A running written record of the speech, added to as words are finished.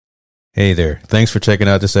Hey there. Thanks for checking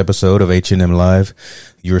out this episode of H&M Live.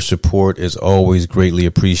 Your support is always greatly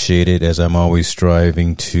appreciated, as I'm always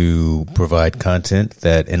striving to provide content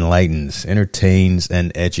that enlightens, entertains,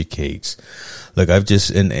 and educates. Look, I've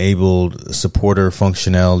just enabled supporter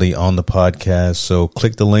functionality on the podcast, so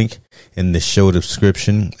click the link in the show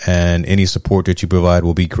description, and any support that you provide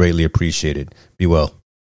will be greatly appreciated. Be well.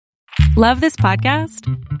 Love this podcast?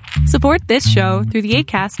 Support this show through the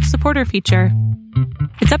Acast supporter feature.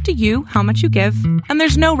 It's up to you how much you give, and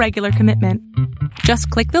there's no regular commitment. Just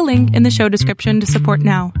click the link in the show description to support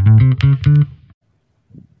now.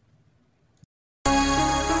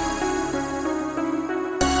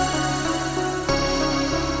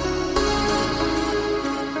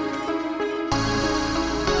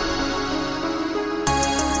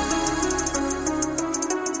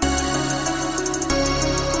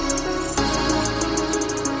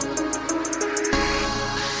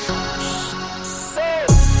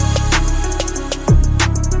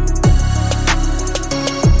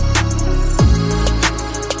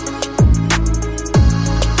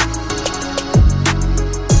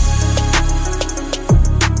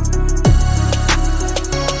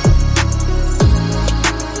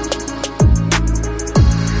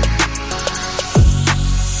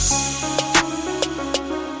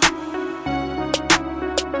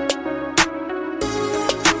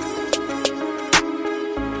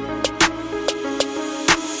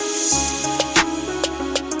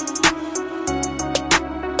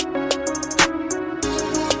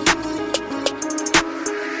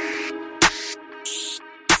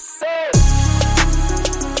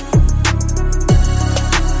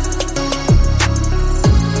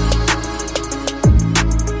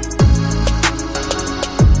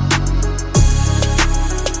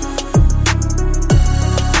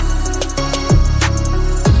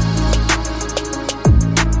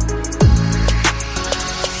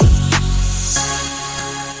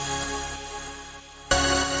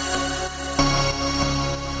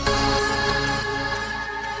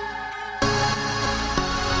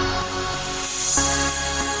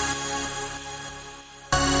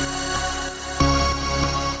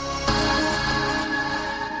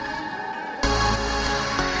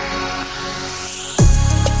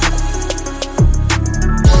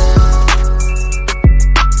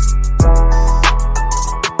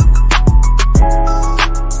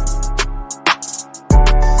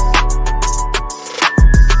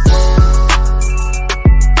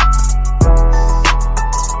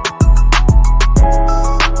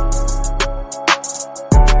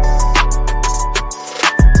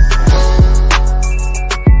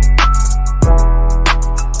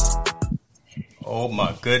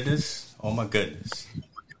 Goodness.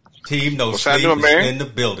 Team No Sleep is in the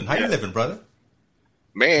building. How you living, brother?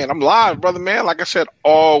 Man, I'm live, brother, man. Like I said,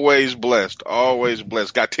 always blessed. Always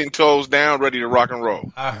blessed. Got 10 toes down, ready to rock and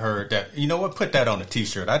roll. I heard that. You know what? Put that on a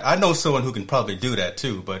t-shirt. I know someone who can probably do that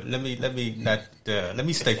too, but let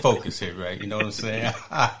me stay focused here, right? You know what I'm saying?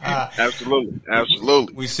 Absolutely.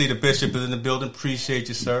 We see the bishop is in the building. Appreciate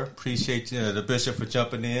you, sir. Appreciate the bishop for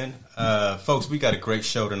jumping in. Folks, we got a great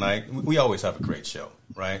show tonight. We always have a great show,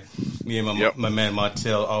 right? Me and my man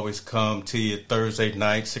Montel always come to you Thursday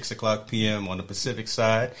night, 6:00 p.m. on the Pacific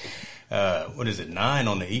side. What is it, 9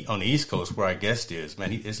 on the East Coast where our guest is?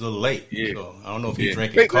 Man, it's a little late. Yeah. So I don't know if he's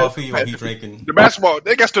drinking coffee or he's drinking the basketball.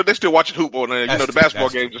 They still watching hoop on there. The basketball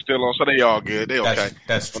games are still on, so they all good. They okay.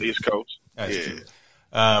 That's on true. the East Coast. That's true.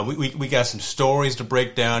 We got some stories to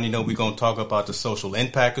break down. We're going to talk about the social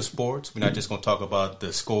impact of sports. We're not just going to talk about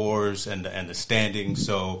the scores and the standings.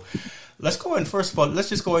 So let's go ahead. First of all, let's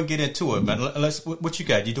just go ahead and get into it, man. What you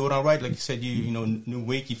got? You doing all right? Like you said, new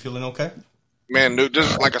week. You feeling okay? Man,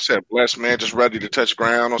 just like I said, blessed, man. Just ready to touch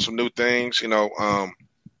ground on some new things.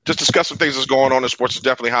 Just discuss some things that's going on in sports. It's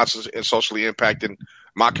definitely hot and socially impacting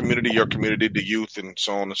my community, your community, the youth, and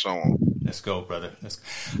so on and so on. Let's go, brother. Let's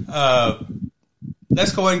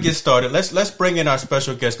go ahead and get started. Let's bring in our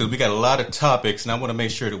special guest because we got a lot of topics, and I want to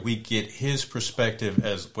make sure that we get his perspective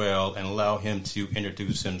as well and allow him to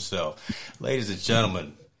introduce himself. Ladies and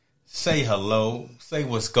gentlemen, say hello. Say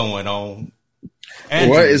what's going on.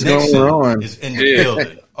 Andrew what is Nixon going on? is in the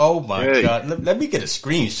building. Oh, my God. Let me get a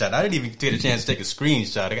screenshot. I didn't even get a chance to take a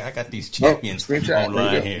screenshot. I got these champions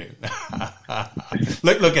online here.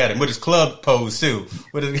 Look at him with his club pose, too.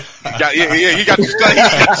 He got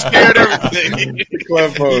scared everything.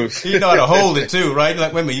 Club pose. You know how to hold it, too, right?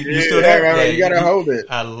 Like, wait a minute, you still there? Right. You got to hold it.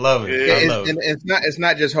 I love it. And it's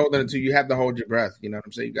not just holding it, too. You have to hold your breath. You know what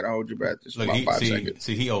I'm saying? You got to hold your breath just for about 5 seconds.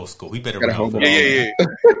 See, he old school. He better hold it. Yeah.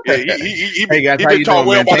 Hey, guys, how you doing,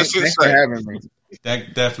 man? Thanks for having me.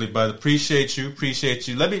 Definitely, brother. Appreciate you.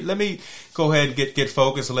 Let me go ahead and get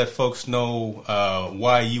focused and let folks know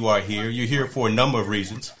why you are here. You're here for a number of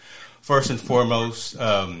reasons. First and foremost,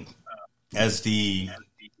 as the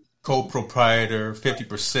co-proprietor,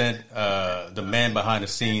 50%, the man behind the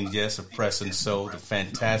scenes, yes, of Press and Soul, the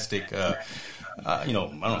fantastic, I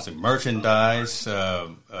don't want to say merchandise,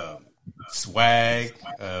 swag,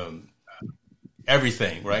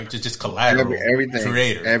 everything, right? Just collateral, everything,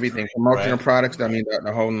 creator, everything, promotional products. I mean,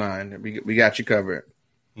 the whole nine. We got you covered.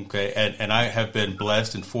 Okay, and I have been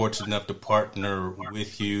blessed and fortunate enough to partner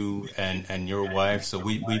with you and your wife. So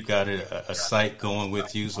we've got a site going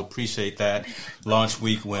with you. So appreciate that. Launch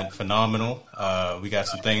week went phenomenal. We got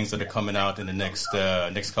some things that are coming out in the next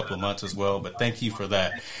couple of months as well. But thank you for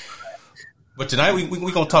that. But tonight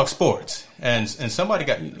we're gonna talk sports, and somebody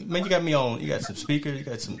you got me on. You got some speakers, you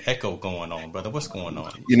got some echo going on, brother. What's going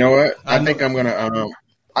on? You know what? I think I'm gonna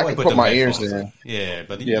I can put my ears in. Yeah,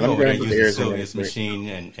 but yeah, you over there using his machine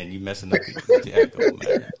and you messing up with the echo,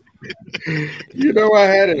 man. You know, I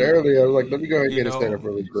had it earlier. I was like, let me go ahead and get it set up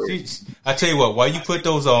really quick. I tell you what, while you put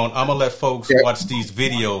those on, I'm gonna let folks watch these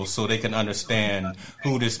videos so they can understand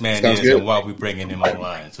who this man is and why we're bringing him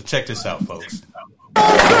online. So check this out, folks.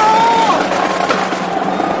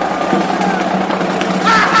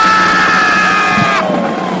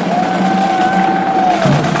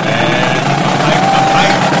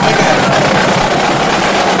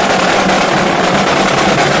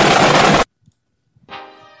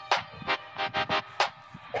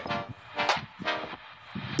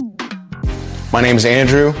 My name is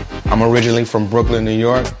Andrew. I'm originally from Brooklyn, New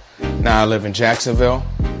York. Now I live in Jacksonville.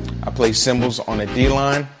 I play cymbals on the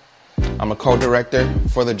D-line. I'm a co-director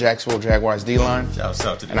for the Jacksonville Jaguars D-line.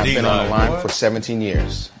 And I've been on the line for 17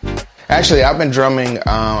 years. Actually, I've been drumming.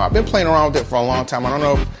 I've been playing around with it for a long time. I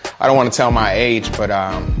don't want to tell my age, but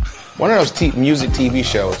one of those music TV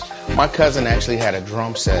shows, my cousin actually had a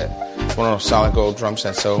drum set, one of those solid gold drum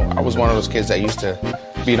sets. So I was one of those kids that used to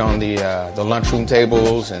beat on the lunchroom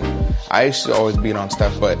tables, and I used to always beat on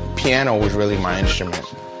stuff, but piano was really my instrument.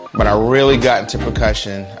 But I really got into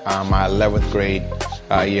percussion my 11th grade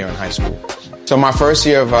year in high school. So my first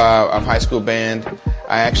year of high school band,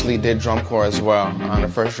 I actually did drum corps as well. The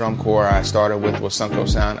first drum corps I started with was Sunco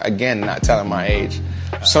Sound. Again, not telling my age.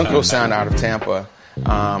 Sunco Sound out of Tampa.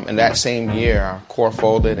 And that same year, our corps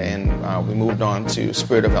folded and we moved on to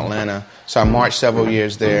Spirit of Atlanta. So I marched several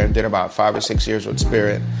years there, did about 5 or 6 years with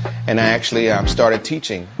Spirit. And I actually started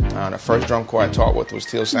teaching. The first drum corps I taught with was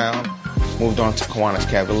Teal Sound. Moved on to Kiwanis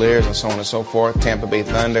Cavaliers and so on and so forth. Tampa Bay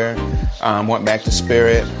Thunder. Went back to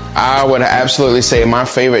Spirit. I would absolutely say my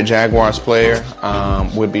favorite Jaguars player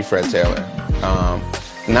would be Fred Taylor.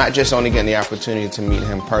 Not just only getting the opportunity to meet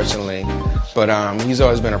him personally, but he's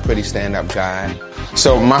always been a pretty stand-up guy.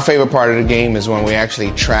 So my favorite part of the game is when we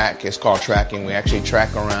actually track. It's called tracking. We actually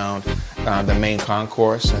track around the main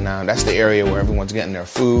concourse, and that's the area where everyone's getting their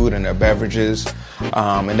food and their beverages.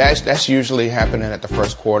 And that's usually happening at the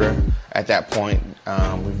first quarter. At that point,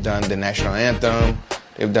 we've done the national anthem.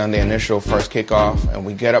 They've done the initial first kickoff, and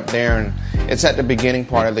we get up there, and it's at the beginning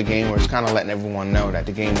part of the game where it's kind of letting everyone know that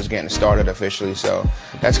the game is getting started officially. So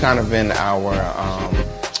that's kind of been our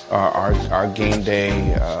game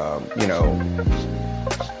day,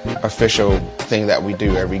 official thing that we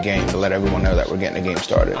do every game to let everyone know that we're getting the game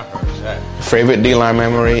started. Favorite D-line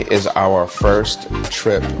memory is our first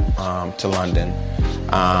trip to London.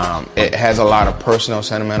 It has a lot of personal,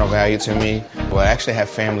 sentimental value to me. Well, I actually have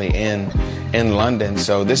family in London,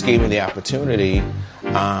 so this gave me the opportunity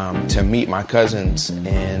to meet my cousins,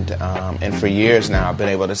 and for years now I've been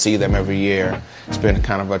able to see them every year. It's been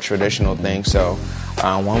kind of a traditional thing. So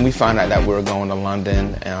when we found out that we were going to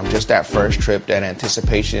London, just that first trip, that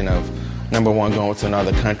anticipation of, number one, going to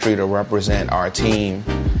another country to represent our team,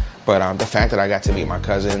 but the fact that I got to meet my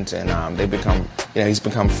cousins, and they become, he's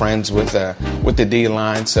become friends with the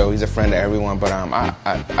D-line, so he's a friend to everyone. But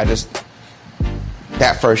I just,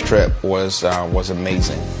 that first trip was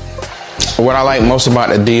amazing. What I like most about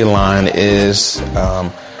the D-line is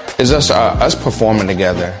us performing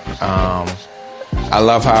together. I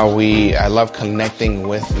love connecting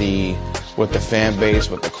with the fan base,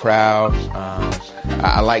 with the crowd.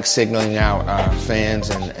 I like signaling out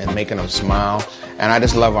fans and making them smile. And I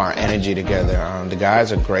just love our energy together. The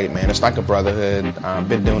guys are great, man. It's like a brotherhood. I've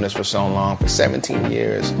been doing this for so long, for 17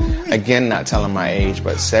 years. Again, not telling my age,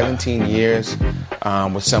 but 17 years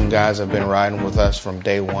with some guys that have been riding with us from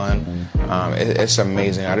day one. It's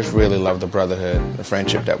amazing. I just really love the brotherhood, the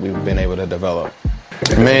friendship that we've been able to develop.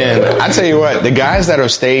 Man, I tell you what, the guys that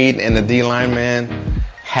have stayed in the D-line, man,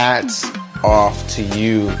 hats off to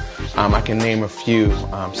you. I can name a few.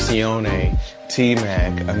 Sione,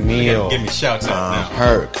 T-Mac, Emil, give me shouts out now.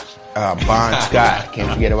 Herc, Bond Scott.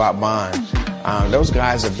 Can't forget about Bond. Those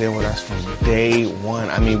guys have been with us from day one.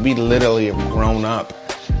 I mean, we literally have grown up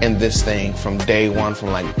in this thing from day one,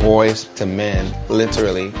 from like boys to men,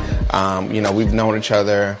 literally. We've known each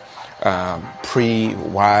other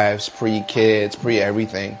pre-wives, pre-kids,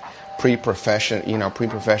 pre-everything, pre-professions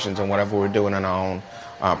and whatever we're doing in our own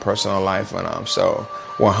personal life. And so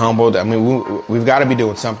we're humbled. I mean, we've got to be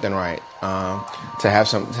doing something right to have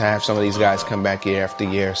some of these guys come back year after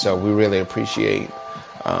year. So we really appreciate,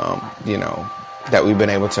 that we've been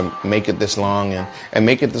able to make it this long and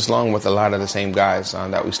make it this long with a lot of the same guys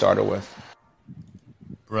that we started with.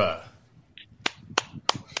 Bruh.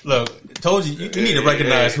 Look, told you need to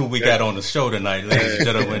recognize who we got on the show tonight, ladies and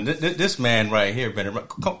gentlemen. This man right here,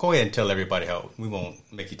 go ahead and tell everybody how. We won't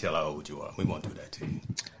make you tell how old you are. We won't do that to you.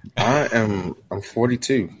 I'm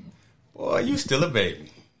 42. Boy, you still a baby.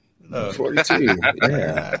 Look, 42.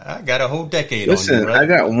 Yeah, I got a whole decade Listen, on you, brother. I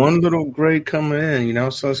got one little grade coming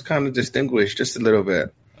in, so it's kind of distinguished just a little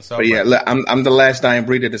bit. But right. yeah, look, I'm the last dying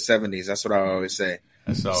breed of the 70s. That's what I always say.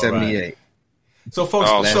 That's all 78. Right. So folks,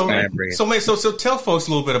 so tell folks a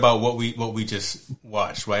little bit about what we just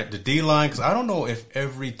watched, right? The D-line, because I don't know if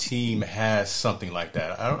every team has something like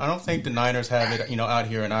that. I don't think the Niners have it, out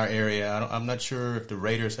here in our area. I'm not sure if the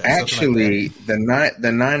Raiders have Actually, something like that.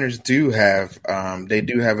 the Niners do have they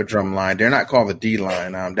do have a drum line. They're not called the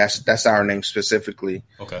D-line. That's our name specifically.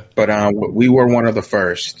 Okay. But we were one of the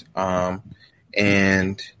first. And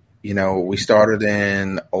we started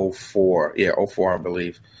in 04. Yeah, 04, I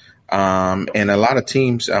believe. And a lot of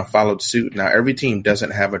teams followed suit. Now, every team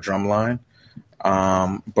doesn't have a drum line,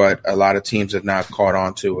 but a lot of teams have not caught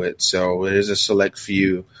on to it. So it is a select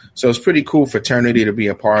few. So it's pretty cool fraternity to be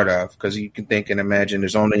a part of, because you can think and imagine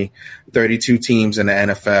there's only 32 teams in the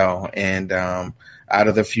NFL. And out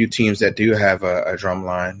of the few teams that do have a drum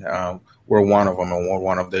line, we're one of them, and we're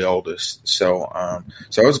one of the oldest. So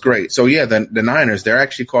it's great. So, yeah, the Niners, they're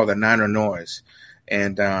actually called the Niner Noise.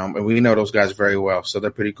 And we know those guys very well, so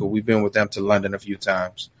they're pretty cool. We've been with them to London a few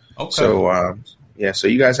times. Okay. So, so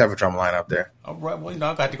you guys have a drum line up there. All right. Well,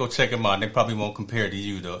 I got to go check them out. They probably won't compare to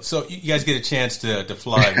you, though. So you guys get a chance to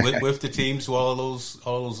fly with the teams to all those.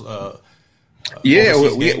 Yeah,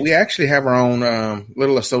 we actually have our own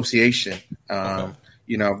little association. Okay.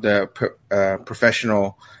 The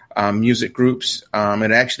professional music groups.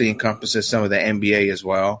 It actually encompasses some of the NBA as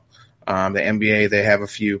well. The NBA, they have a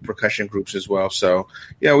few percussion groups as well. So,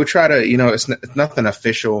 we try to, it's nothing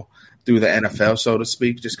official through the NFL, so to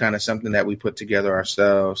speak, just kind of something that we put together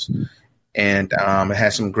ourselves. And it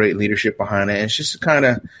has some great leadership behind it. And it's just to kind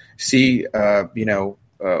of see,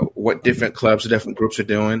 what different clubs, different groups are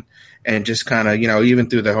doing. And just kind of, even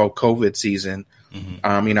through the whole COVID season,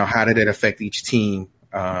 how did it affect each team?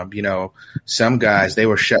 Some guys, they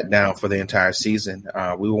were shut down for the entire season.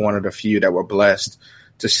 We were one of the few that were blessed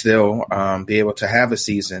to still be able to have a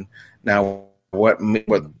season. Now, what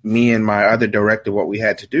me and my other director, what we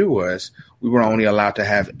had to do was we were only allowed to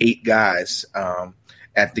have 8 guys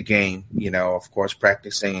at the game, of course,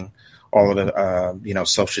 practicing all of the,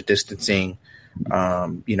 social distancing,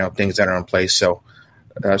 things that are in place. So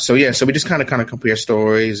we just kind of compare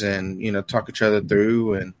stories and, talk each other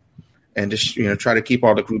through and just, try to keep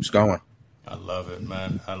all the groups going. I love it,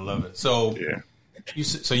 man. I love it. So, yeah.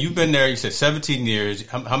 So you've been there, you said 17 years.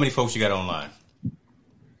 How many folks you got online?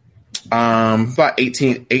 About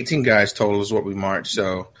 18 guys total is what we marched.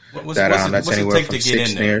 So that's anywhere from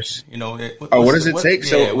 6 years. What does it take?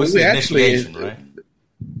 So we actually, right?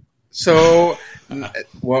 So,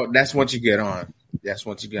 well, that's once you get on.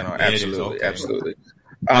 Absolutely. Absolutely.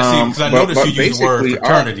 I see, because I noticed you use the word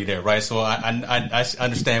fraternity there, right? So I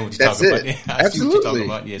understand what you're talking about. Yeah, I see what you're talking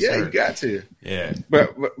about. Yes, yeah, sir. You got to. Yeah.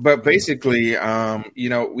 But basically,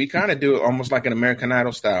 we kind of do it almost like an American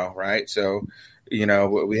Idol style, right? So, we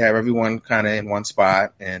have everyone kind of in one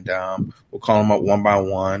spot, and we'll call them up one by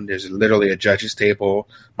one. There's literally a judges table,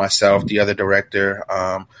 myself, the other director,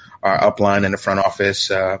 our upline in the front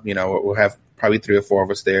office. We'll have probably 3 or 4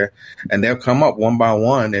 of us there, and they'll come up one by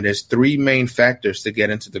one. And there's 3 main factors to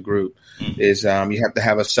get into the group. Is you have to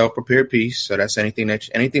have a self-prepared piece. So that's anything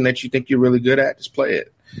that you think you're really good at, just play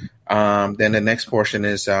it. Then the next portion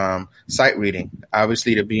is sight reading.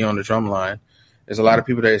 Obviously, to be on the drum line, there's a lot of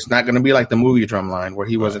people that it's not going to be like the movie drum line where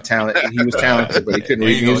he wasn't talented. He was talented, but he couldn't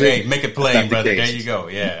read music. Hey, make it plain, brother. There you go.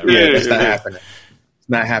 Yeah, that's not happening. It's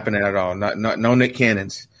not happening at all. No Nick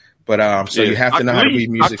Cannons. But you have to know how to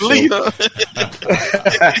read music. So you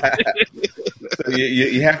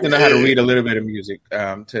have to know how to read a little bit of music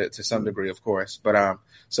to some degree, of course. But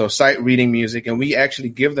so sight reading music, and we actually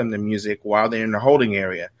give them the music while they're in the holding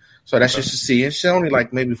area. So that's just to see. It's only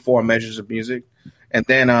like maybe 4 measures of music. And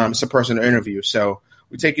then it's a personal interview. So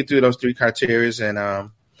we take you through those 3 criteria.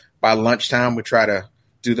 And by lunchtime, we try to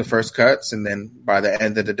do the first cuts. And then by the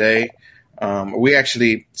end of the day, we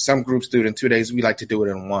actually, some groups do it in 2 days. We like to do it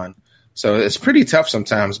in 1. So it's pretty tough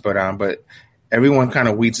sometimes, but everyone kind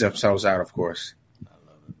of weeds themselves out, of course. I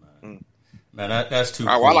love it, man. Man, that's too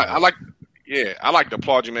cool. I like to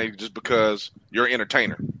applaud you, man, just because you're an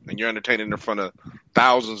entertainer and you're entertaining in front of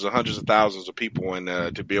thousands and hundreds of thousands of people, and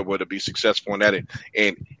to be able to be successful in that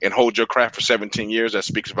and hold your craft for 17 years, that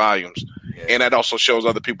speaks volumes. Yeah. And that also shows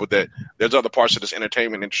other people that there's other parts of this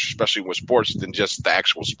entertainment industry, especially with sports, than just the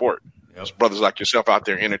actual sport. Yep. There's brothers like yourself out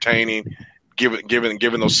there entertaining,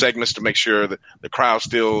 giving those segments to make sure that the crowd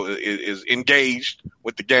still is engaged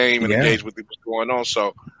with the game and engaged with what's going on.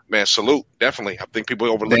 So, man, salute. Definitely. I think people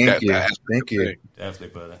overlook that. Thank you.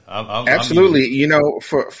 Definitely, brother. Absolutely.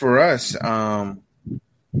 For us,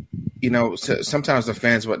 sometimes the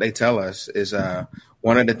fans, what they tell us is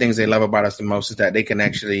one of the things they love about us the most is that they can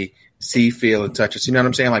actually see, feel, and touch us. You know what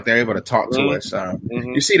I'm saying? Like they're able to talk to us.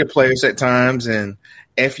 You see the players at times, and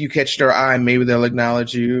if you catch their eye, maybe they'll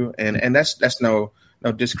acknowledge you, and that's no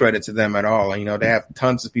discredit to them at all. They have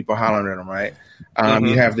tons of people hollering at them, right?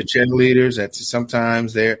 You have the cheerleaders that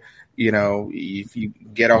sometimes they're, if you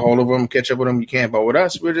get a hold of them, catch up with them, you can. But with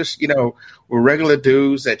us, we're just, we're regular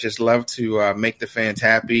dudes that just love to make the fans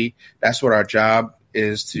happy. That's what our job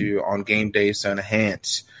is on game days to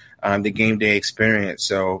enhance the game day experience.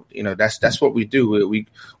 So, that's what we do. We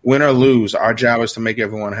win or lose. Our job is to make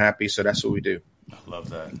everyone happy. So that's what we do. I love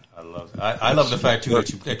that. I love the fact too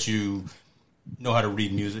that you know how to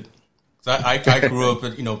read music. So I grew up,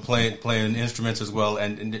 playing instruments as well,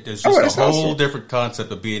 and there's just a whole different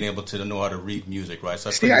concept of being able to know how to read music, right?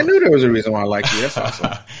 So I knew there was a reason why I liked you. That's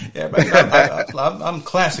awesome. Yeah, but I'm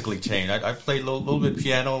classically trained. I play a little bit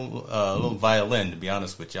piano, a little violin. To be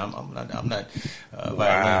honest with you, I'm not a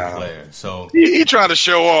violin player. So he trying to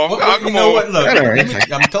show off. You know what? Look,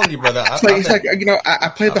 I'm telling you, brother. I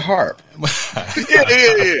played the harp. Yeah.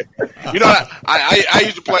 I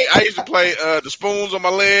used to play. The spoons on my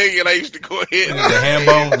leg, and I used to go ahead. The ham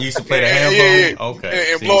bone. You used to play the ham bone. Yeah.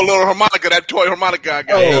 Okay. And blow a little harmonica. That toy harmonica I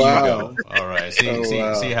got. Oh, wow. All right. See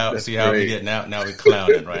how we get now. Now we're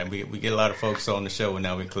clowning, right? We get a lot of folks on the show, and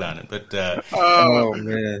now we're clowning. But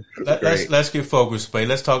man, let's get focused, Spade.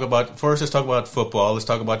 Let's talk about football. Let's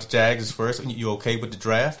talk about the Jags first. You okay with the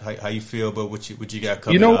draft? How you feel about what you got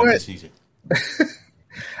coming up this season?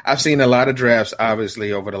 I've seen a lot of drafts,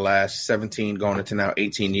 obviously, over the last 17 going into now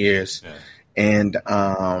 18 years. Yeah. And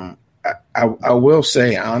I will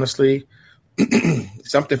say, honestly,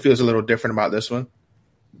 something feels a little different about this one.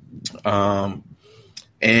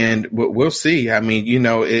 And we'll see. I mean,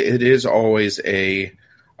 it is always a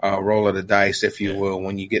roll of the dice, if you will,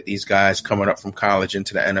 when you get these guys coming up from college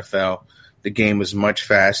into the NFL. The game is much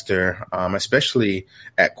faster, especially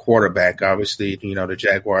at quarterback. Obviously, the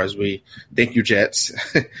Jaguars, thank you, Jets.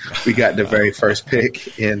 We got the very first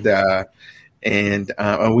pick, and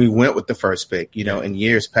we went with the first pick. In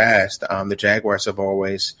years past, the Jaguars have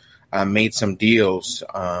always made some deals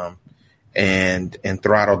and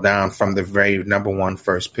throttled down from the very number one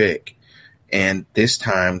first pick. And this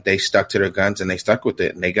time they stuck to their guns and they stuck with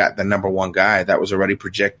it, and they got the number one guy that was already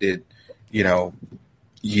projected,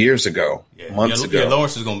 years ago, months ago. Yeah,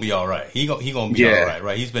 Lawrence is going to be all right. He going to be all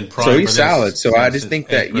right? He's been primed. So he's solid. So I just think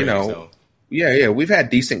that, we've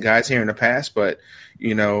had decent guys here in the past, but,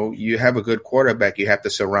 you have a good quarterback. You have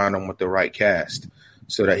to surround him with the right cast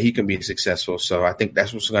so that he can be successful. So I think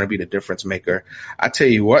that's what's going to be the difference maker. I tell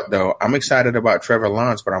you what, though, I'm excited about Trevor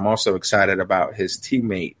Lawrence, but I'm also excited about his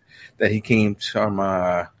teammate that he came from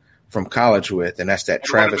college with, and that's that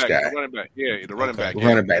Travis guy. The running back. Yeah, the running back.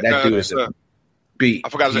 Running back. That dude is beat. I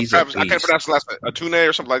forgot his name. Travis. I can't pronounce the last name. Atune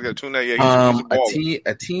or something like that. Atune. Yeah.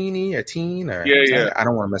 Atine. Yeah. I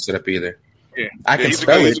don't want to mess it up either. Yeah. I can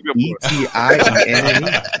spell it. ETIENE.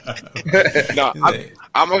 No,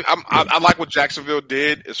 I like what Jacksonville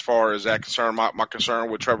did as far as that concern. My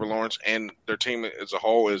concern with Trevor Lawrence and their team as a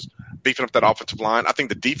whole is beefing up that offensive line. I think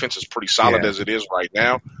the defense is pretty solid as it is right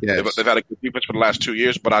now. Yes. They've had a good defense for the last 2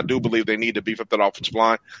 years, but I do believe they need to beef up that offensive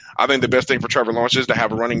line. I think the best thing for Trevor Lawrence is to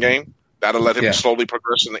have a running game. That'll let him slowly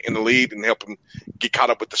progress in the lead and help him get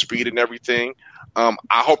caught up with the speed and everything. I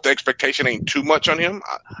hope the expectation ain't too much on him.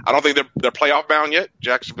 I don't think they're playoff bound yet.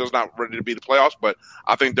 Jacksonville's not ready to be the playoffs, but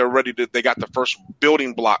I think they're ready to. They got the first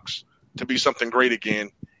building blocks to be something great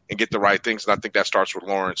again and get the right things. And I think that starts with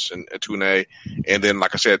Lawrence and Atune, and then,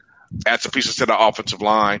 like I said, add some pieces to the offensive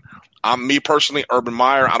line. Me personally, Urban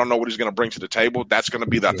Meyer, I don't know what he's going to bring to the table. That's going to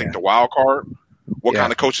be, I think, the wild card. What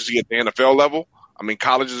kind of coach is he at the NFL level? I mean,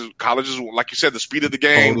 college is like you said, the speed of the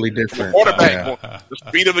game. Totally different. Quarterback, the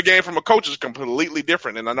speed of the game from a coach is completely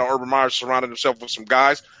different. And I know Urban Meyer surrounded himself with some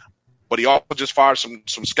guys, but he also just fired some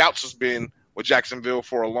scouts that's been with Jacksonville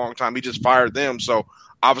for a long time. He just fired them. So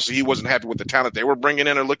obviously he wasn't happy with the talent they were bringing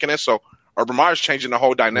in or looking at. So Urban Meyer's changing the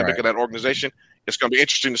whole dynamic of that organization. It's going to be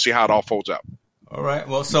interesting to see how it all folds out. All right.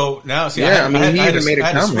 Well, so now, see, he even made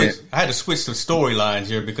a comment. I had to switch some storylines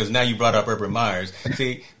here because now you brought up Urban Myers.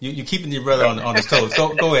 See, you're keeping your brother on his toes.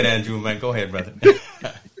 Go ahead, Andrew, man. Go ahead, brother.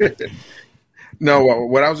 No,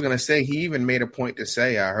 what I was going to say, he even made a point to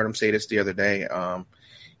say, I heard him say this the other day.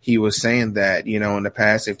 He was saying that, in the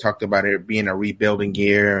past they've talked about it being a rebuilding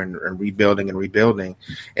year and rebuilding.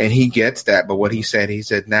 And he gets that. But what he said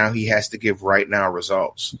now he has to give right now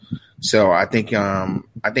results. So I think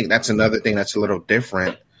that's another thing that's a little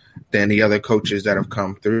different than the other coaches that have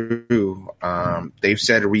come through. They've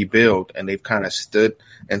said rebuild, and they've kind of stood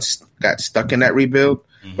and got stuck in that rebuild.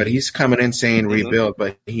 Mm-hmm. But he's coming in saying rebuild,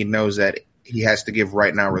 but he knows that he has to give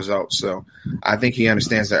right now results. So I think he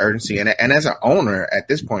understands the urgency. And as an owner at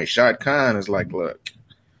this point, Shad Khan is like, look,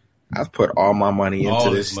 I've put all my money into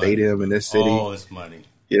this stadium in this city. All this money.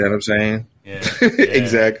 You know what I'm saying? Yeah,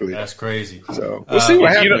 exactly. That's crazy. So we'll see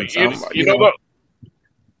what happens.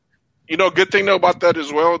 Good thing though about that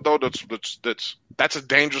as well, though, that's a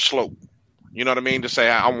dangerous slope. You know what I mean? To say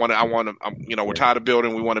we're tired of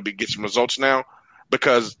building, we want to get some results now,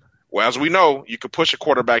 because as we know, you could push a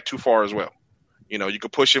quarterback too far as well. You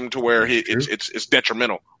could push him to where it's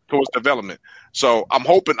detrimental to his development. So I'm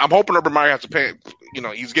hoping Urban Meyer has to pay.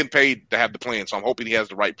 He's getting paid to have the plan, so I'm hoping he has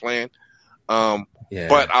the right plan. But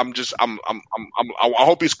I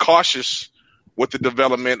hope he's cautious with the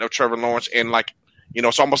development of Trevor Lawrence, and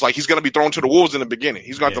it's almost like he's going to be thrown to the wolves in the beginning.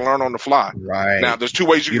 He's going to have to learn on the fly. Right now, there's two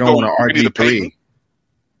ways you can don't go. Want to RG3.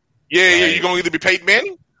 You're going to either be Peyton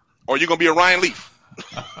Manning or you're going to be a Ryan Leaf.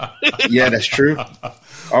 Yeah, that's true.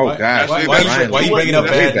 Oh gosh, why are you bringing up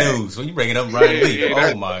bad news? When you bringing up Ryan Leaf?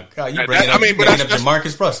 Oh my God, you bringing up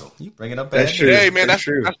Jamarcus Russell? You bringing up bad news? Hey man, that's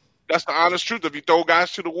true. That's the honest truth. If you throw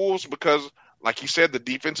guys to the wolves, because like you said, the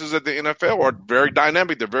defenses at the NFL are very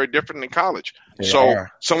dynamic. They're very different in college.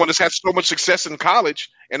 Someone that's had so much success in college,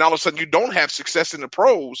 and all of a sudden you don't have success in the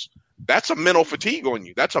pros, that's a mental fatigue on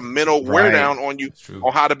you. That's a mental wear down on you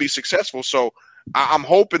on how to be successful. So I'm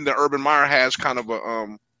hoping that Urban Meyer has kind of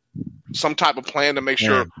some type of plan to make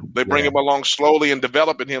sure they bring him along slowly and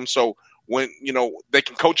developing him. So when they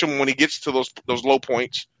can coach him when he gets to those low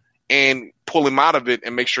points and pull him out of it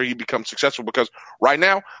and make sure he becomes successful. Because right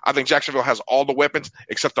now, I think Jacksonville has all the weapons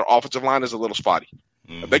except their offensive line is a little spotty.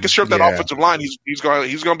 Mm-hmm. If they can strip that offensive line, he's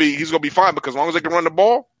gonna be fine, because as long as they can run the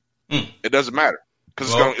ball, it doesn't matter,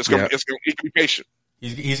 because he can be patient.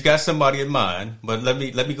 He's got somebody in mind, but let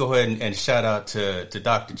me go ahead and shout out to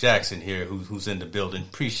Dr. Jackson here, who's in the building.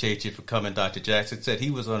 Appreciate you for coming, Dr. Jackson. Said he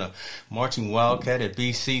was on a marching Wildcat at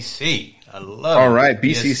BCC. I love it. All right,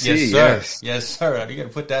 BCC, yes, sir. You got to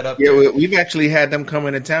put that up. Yeah, we've actually had them come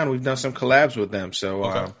into town. We've done some collabs with them.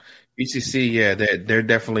 So BCC, they're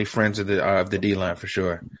definitely friends of the D-line for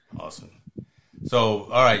sure. Awesome. So,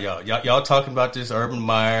 all right, y'all talking about this Urban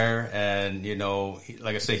Meyer, and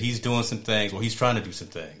like I said, he's doing some things. Well, he's trying to do some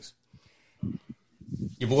things.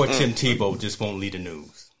 Your boy Tim Tebow just won't lead the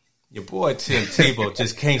news. Your boy Tim Tebow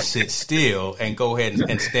just can't sit still and go ahead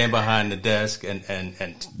and stand behind the desk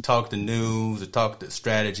and talk the news or talk the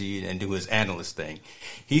strategy and do his analyst thing.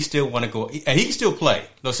 He still want to go, and he can still play.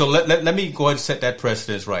 So let me go ahead and set that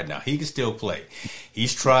precedence right now. He can still play.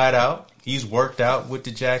 He's tried out. He's worked out with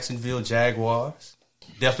the Jacksonville Jaguars.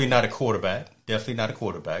 Definitely not a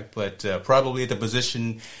quarterback, but probably at the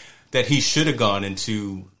position that he should have gone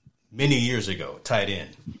into many years ago, tight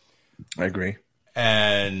end. I agree.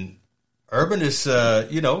 And Urban is,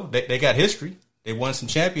 they got history. They won some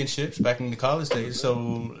championships back in the college days,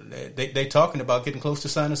 so they talking about getting close to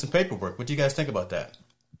signing some paperwork. What do you guys think about that?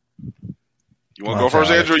 You want to go first,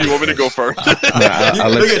 Andrew? Or you want me to go first? I'll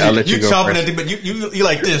let you go chomping first. At the bit. You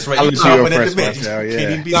like this, right? I'll You let you go chomping first, at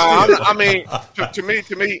the bit. I mean,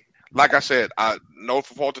 to me, like I said, no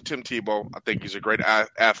fault to Tim Tebow. I think he's a great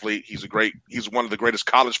athlete. He's one of the greatest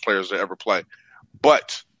college players to ever play.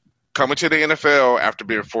 But coming to the NFL after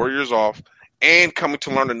being 4 years off and coming to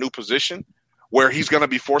learn a new position where he's going to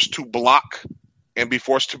be forced to block and be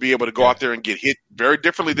forced to be able to go out there and get hit very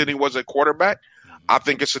differently than he was at quarterback, I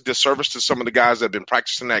think it's a disservice to some of the guys that have been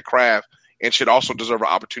practicing that craft and should also deserve an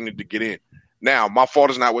opportunity to get in. Now, my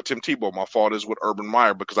fault is not with Tim Tebow. My fault is with Urban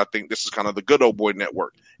Meyer, because I think this is kind of the good old boy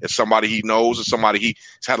network. It's somebody he knows. It's somebody he's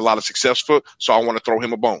had a lot of success for, so I want to throw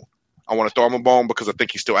him a bone. I want to throw him a bone because I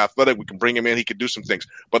think he's still athletic. We can bring him in. He could do some things.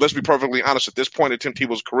 But let's be perfectly honest. At this point in Tim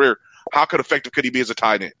Tebow's career, how effective could he be as a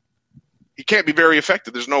tight end? He can't be very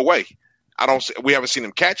effective. There's no way. We haven't seen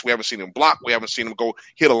him catch. We haven't seen him block. We haven't seen him go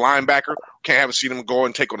hit a linebacker. Haven't seen him go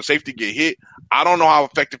and take on a safety, get hit. I don't know how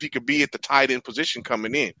effective he could be at the tight end position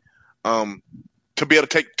coming in. To be able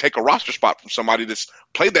to take a roster spot from somebody that's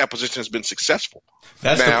played that position has been successful.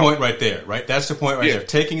 That's the point right there, right? That's the point right there.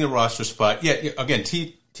 Taking the roster spot. Yeah, again,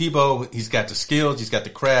 Tebow, he's got the skills, he's got the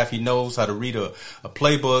craft, he knows how to read a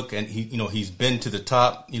playbook, and he's been to the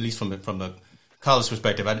top, at least from the college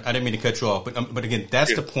perspective. I didn't mean to cut you off, but again,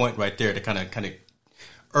 that's the point right there that kind of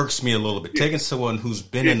irks me a little bit. Taking someone who's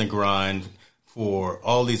been in the grind for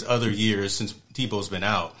all these other years since Tebow's been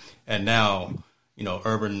out, and now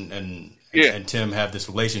Urban and Tim have this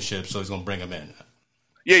relationship, so he's going to bring him in.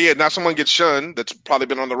 Yeah. Now someone gets shunned that's probably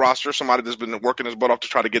been on the roster, somebody that's been working his butt off to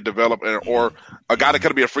try to get developed, or a guy that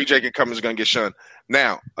could be a free agent coming is going to get shunned.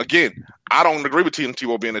 Now, again, I don't agree with Tim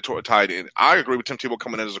Tebow being a tight end. I agree with Tim Tebow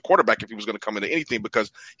coming in as a quarterback if he was going to come into anything, because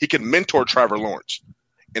he can mentor Trevor Lawrence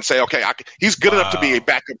and say, okay, he's good enough to be a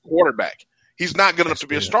backup quarterback. He's not good enough to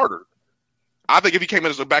be a starter. I think if he came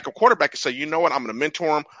in as a backup quarterback and say, you know what, I'm going to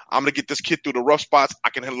mentor him. I'm going to get this kid through the rough spots. I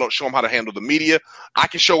can show him how to handle the media. I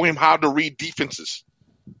can show him how to read defenses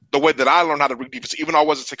the way that I learned how to read defense. Even though I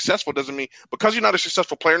wasn't successful, doesn't mean because you're not a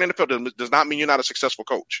successful player in the NFL does not mean you're not a successful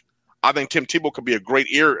coach. I think Tim Tebow could be a great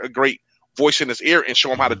voice in his ear and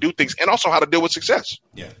show him how to do things and also how to deal with success.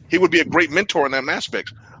 Yeah, he would be a great mentor in that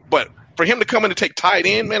aspect. But for him to come in and take tight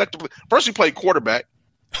end, man, first he played quarterback,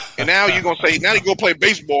 and now you're going to say, now you go play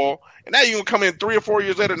baseball. And now you're going to come in 3 or 4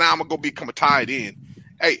 years later, now I'm going to go become a tight end.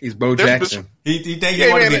 Hey, he's Bo Jackson. He think he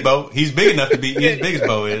want to be Bo. He's big enough to be as big as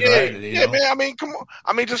Bo is, right? Man. I mean, come on.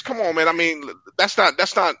 I mean, just come on, man. I mean, that's not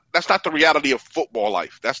the reality of football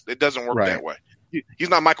life. It doesn't work that way. He's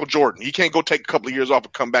not Michael Jordan. He can't go take a couple of years off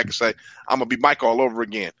and come back and say, I'm going to be Mike all over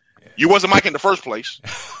again. You wasn't Mike in the first place.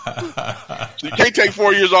 So you can't take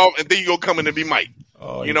 4 years off and then you go come in and be Mike.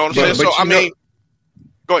 Oh, you know what I'm saying? So, I mean,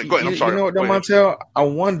 go ahead. I'm sorry. You know what, Montel? I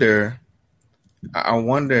wonder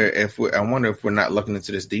if we're not looking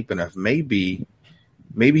into this deep enough. Maybe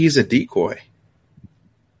he's a decoy.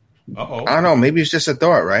 Uh-oh. I don't know. Maybe it's just a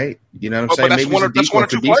thought, right? You know what I'm saying? Maybe he's a decoy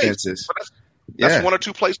for defenses. That's 1 or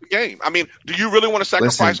 2 plays a game. I mean, do you really want to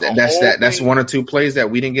sacrifice? Listen, that's 1 or 2 plays that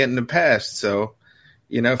we didn't get in the past. So,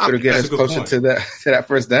 if it'll get us closer to that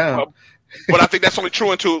first down. But I think that's only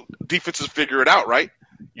true until defenses figure it out, right?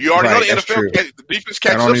 You already know the NFL. The defense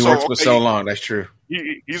catches up. That only works for so long. That's true.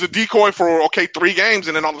 He's a decoy for 3 games,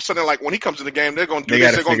 and then all of a sudden, like when he comes in the game, they're going to do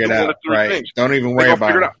this. They're going to do 1 or 3 things. Don't even worry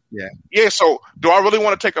about it. Yeah. So, do I really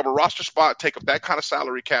want to take up a roster spot, take up that kind of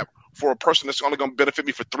salary cap for a person that's only going to benefit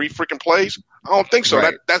me for 3 freaking plays? I don't think so.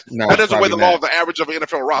 Right. That doesn't weigh the law of the average of an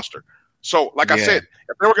NFL roster. So, like I said,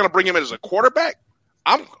 if they were going to bring him in as a quarterback,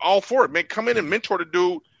 I'm all for it, man. Come in and mentor the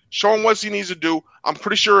dude, show him what he needs to do. I'm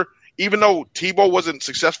pretty sure. Even though Tebow wasn't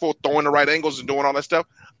successful throwing the right angles and doing all that stuff,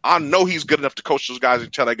 I know he's good enough to coach those guys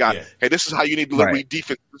and tell that guy, hey, this is how you need to read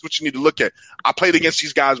defense. This is what you need to look at. I played against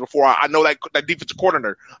these guys before. I know that defensive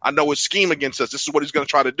coordinator. I know his scheme against us. This is what he's going to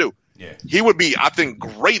try to do. Yeah. He would be, I think,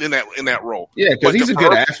 great in that role. Yeah, because he's a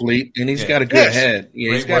good athlete and he's got a good head.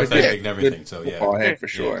 Yeah, he's got a good football head for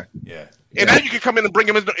sure. Yeah. And now you can come in and bring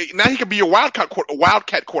him in. Now he can be a wildcat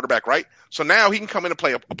quarterback, right? So now he can come in and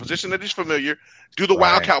play a position that he's familiar, do the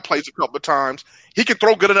wildcat plays a couple of times. He can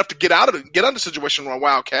throw good enough to get out of the situation on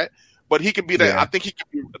wildcat, but he could be that. Yeah. I think he could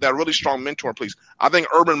be that really strong mentor. Please, I think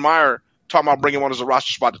Urban Meyer talking about bringing one as a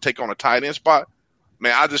roster spot to take on a tight end spot.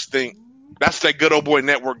 Man, I just think that's that good old boy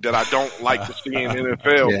network that I don't like to see in the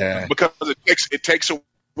NFL because it takes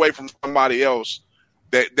away from somebody else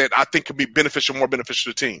that I think could be more beneficial to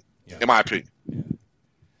the team. Yeah. In my opinion,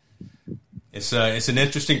 it's an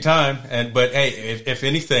interesting time, but hey, if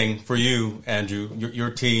anything for you, Andrew,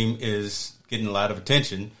 your team is getting a lot of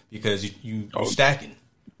attention because you're stacking,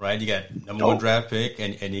 right? You got number 1 draft pick,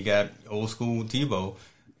 and you got old school Tebow,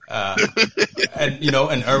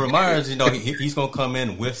 and Urban Meyer, he's going to come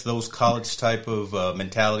in with those college type of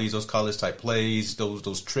mentalities, those college type plays,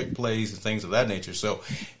 those trick plays and things of that nature. So.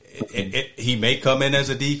 He may come in as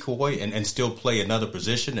a decoy and still play another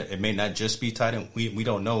position. It may not just be tight end. We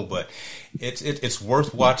don't know, but it's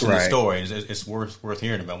worth watching the story. It's worth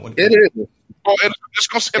hearing about. It is. Oh, it's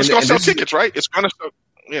going to sell tickets, right? It's going to sell.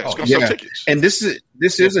 Yeah, it's going to sell tickets. And this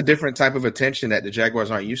is a different type of attention that the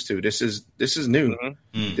Jaguars aren't used to. This is new.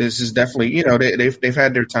 Mm-hmm. This is definitely they've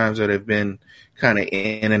had their times that have been kind of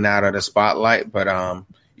in and out of the spotlight, but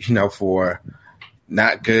for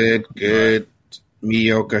not good. Right.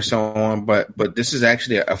 Mediocre, so on, but this is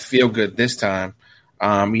actually a feel good this time.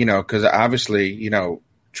 Because obviously,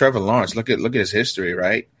 Trevor Lawrence, look at his history,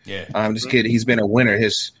 right? Yeah. This kid, he's been a winner.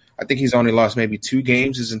 I think he's only lost maybe 2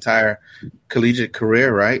 games his entire collegiate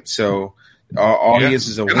career, right? So all he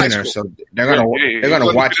is a winner. So they're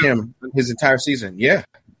gonna watch him his entire season. Yeah.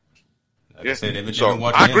 Yeah. So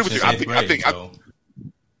I agree with you. I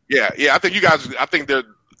think you guys. I think the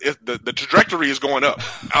trajectory is going up.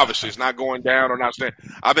 Obviously, it's not going down or not staying.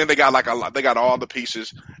 I think they got all the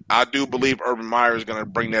pieces. I do believe Urban Meyer is going to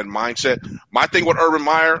bring that mindset. My thing with Urban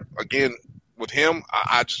Meyer, again, with him,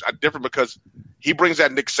 I differ because he brings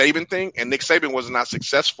that Nick Saban thing, and Nick Saban was not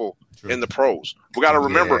successful in the pros. We got to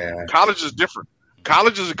remember, college is different.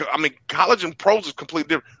 College and pros is completely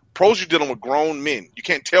different. Pros, you're dealing with grown men. You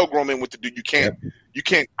can't tell grown men what to do. You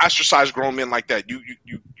can't ostracize grown men like that. You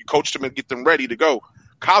coach them and get them ready to go.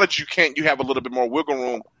 College, you can't. You have a little bit more wiggle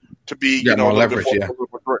room to be, more leverage, a little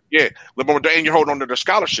more, and you're holding on to their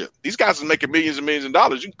scholarship. These guys are making millions and millions of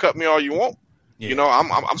dollars. You can cut me all you want. Yeah.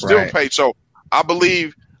 I'm still paid. So I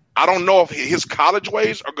believe. I don't know if his college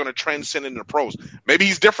ways are going to transcend into the pros. Maybe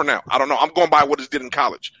he's different now. I don't know. I'm going by what he did in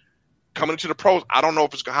college. Coming into the pros, I don't know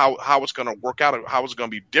if it's how it's going to work out or how it's going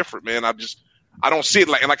to be different, man. I don't see it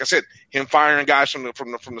like I said, him firing guys from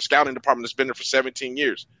the scouting department that's been there for 17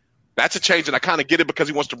 years. That's a change, and I kind of get it because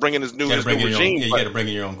he wants to bring in his new regime. You got to bring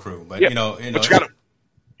in your own crew, but you got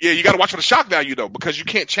to watch for the shock value though, because you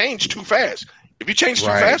can't change too fast. If you change too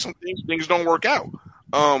fast, some things don't work out.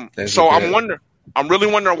 I'm really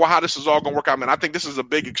wondering how this is all going to work out, man. I think this is a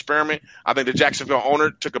big experiment. I think the Jacksonville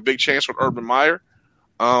owner took a big chance with Urban Meyer,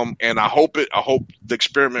 and I hope the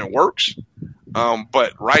experiment works.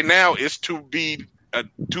 But right now, it's to be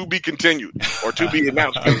continued or to be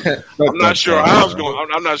announced. I'm not sure how it's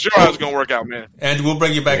going to work out, man. And we'll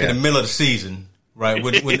bring you back in the middle of the season. Right,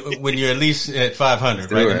 when you're at least at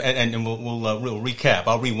 500, right, and we'll recap.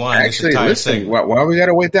 I'll rewind. Actually, listen, why we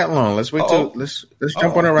gotta wait that long? Let's wait till let's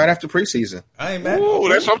jump on it right after preseason. I ain't mad. Oh,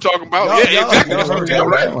 that's what I'm talking about.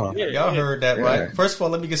 Y'all heard that right. First of all,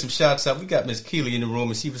 let me get some shots out. We got Miss Keely in the room,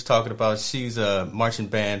 and she was talking about she's a marching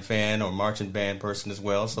band fan or marching band person as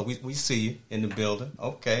well. So we see you in the building.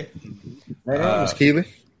 Okay, right on, Miss Keely.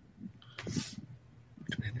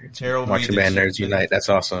 Marching band nerds unite. That's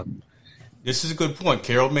awesome. This is a good point.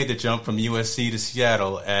 Carroll made the jump from USC to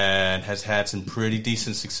Seattle and has had some pretty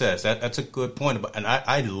decent success. That's a good point. And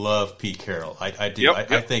I love Pete Carroll. I do. Yep.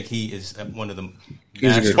 I think he is one of the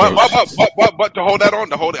masters. But to hold that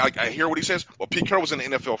on, I hear what he says. Well, Pete Carroll was in the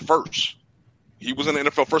NFL first. He was in the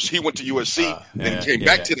NFL first. He went to USC and came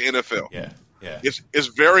back to the NFL. Yeah. It's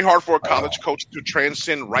very hard for a college coach to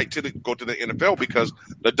transcend go to the NFL because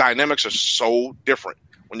the dynamics are so different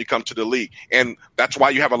when you come to the league. And that's why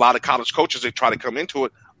you have a lot of college coaches that try to come into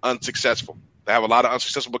it unsuccessful. They have a lot of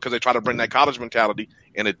unsuccessful because they try to bring that college mentality,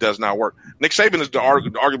 and it does not work. Nick Saban is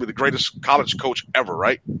arguably the greatest college coach ever,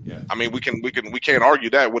 right? Yeah. I mean, we can't argue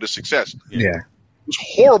that with his success. Yeah. He was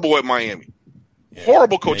horrible at Miami. Yeah.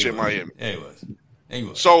 Horrible coach at Miami. Yeah, he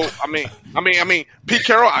was. So I mean, Pete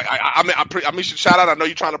Carroll. I mean, shout out. I know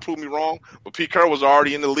you're trying to prove me wrong, but Pete Carroll was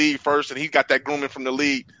already in the league first, and he got that grooming from the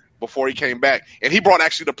league before he came back. And he brought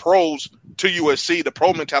actually the pros to USC, the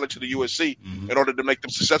pro mentality to the USC in order to make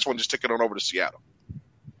them successful and just took it on over to Seattle.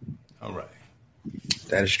 All right.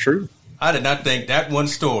 That is true. I did not think that one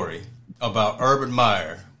story about Urban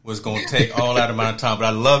Meyer was going to take all that amount of time, but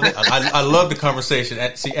I love it. I love the conversation.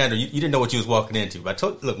 See, Andrew, you didn't know what you was walking into. But I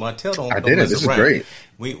told you, look, Montel don't did it. This is great.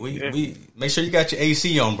 We make sure you got your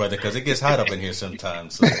AC on, brother, because it gets hot up in here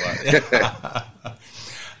sometimes. So,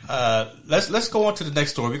 let's go on to the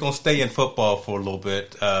next story. We're going to stay in football for a little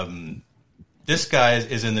bit. This guy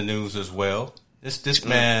is in the news as well. This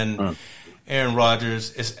man, Aaron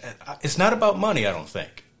Rodgers, it's not about money, I don't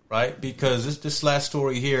think, right? Because this last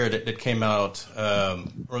story here that came out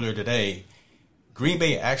earlier today, Green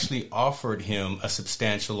Bay actually offered him a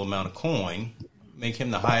substantial amount of coin, make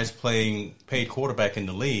him the highest paid quarterback in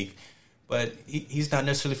the league, but he's not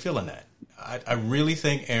necessarily feeling that. I really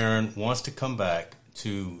think Aaron wants to come back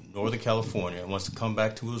to Northern California, wants to come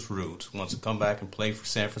back to his roots, wants to come back and play for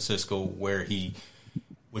San Francisco, where he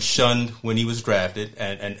was shunned when he was drafted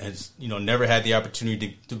and has never had the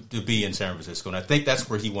opportunity to be in San Francisco. And I think that's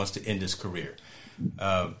where he wants to end his career.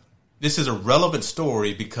 This is a relevant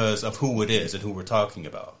story because of who it is and who we're talking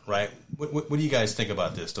about, right? What do you guys think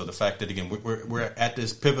about this, though? The fact that, again, we're at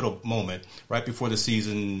this pivotal moment right before the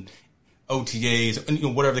season, OTAs,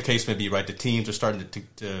 and whatever the case may be, right? The teams are starting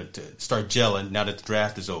to start gelling now that the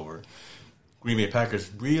draft is over. Green Bay Packers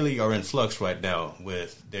really are in flux right now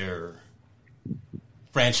with their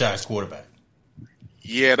franchise quarterback.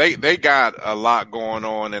 Yeah, they got a lot going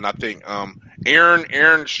on, and I think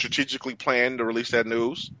Aaron strategically planned to release that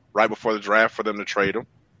news right before the draft for them to trade him,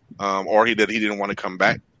 or he didn't want to come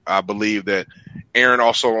back. I believe that Aaron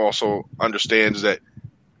also understands that.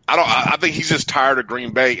 I think he's just tired of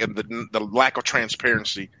Green Bay and the lack of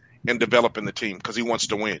transparency in developing the team because he wants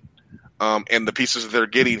to win. And the pieces that they're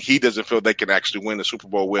getting, he doesn't feel they can actually win the Super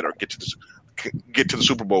Bowl with or get to the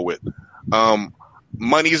Super Bowl with.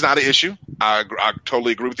 Money is not an issue. I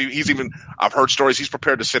totally agree with you. I've heard stories he's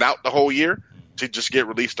prepared to sit out the whole year to just get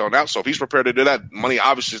released on out. So if he's prepared to do that, money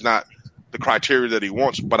obviously is not the criteria that he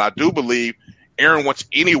wants. But I do believe Aaron wants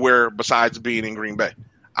anywhere besides being in Green Bay.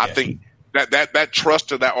 I think that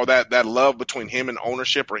trust or that love between him and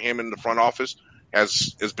ownership or him in the front office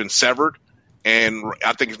has been severed. And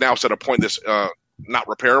I think it's now at a point that's not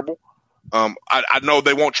repairable. I know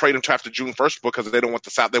they won't trade him till after June 1st because they don't want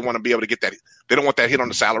they want to be able to get that. They don't want that hit on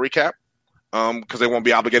the salary cap because they won't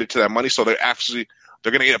be obligated to that money. So if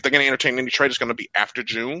they're going to entertain any trade, it's going to be after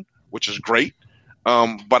June, which is great.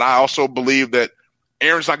 But I also believe that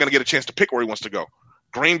Aaron's not going to get a chance to pick where he wants to go.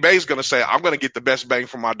 Green Bay's going to say, I'm going to get the best bang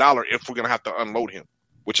for my dollar if we're going to have to unload him,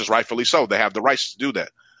 which is rightfully so. They have the rights to do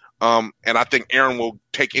that. And I think Aaron will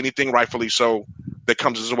take anything rightfully so that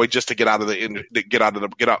comes his way just to get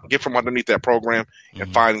from underneath that program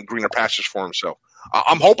and find greener pastures for himself.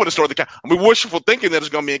 I'm hoping it's Northern California. I mean, wishful thinking that it's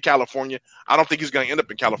going to be in California. I don't think he's going to end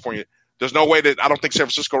up in California. There's no way I don't think San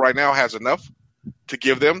Francisco right now has enough to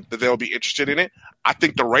give them that they'll be interested in it. I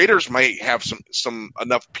think the Raiders may have some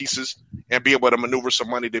enough pieces and be able to maneuver some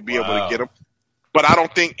money to be able to get them. But I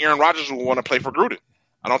don't think Aaron Rodgers will want to play for Gruden.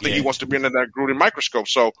 I don't think he wants to be under that Gruden microscope.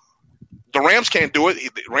 So the Rams can't do it.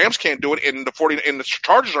 The Rams can't do it, and the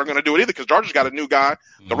Chargers aren't going to do it either because Chargers got a new guy.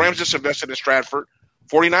 The Rams just invested in Stratford.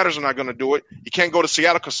 49ers are not going to do it. He can't go to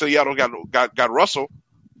Seattle because Seattle got Russell.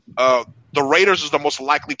 The Raiders is the most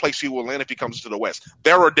likely place he will land if he comes to the West.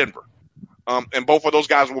 There or Denver. And both of those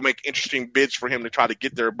guys will make interesting bids for him to try to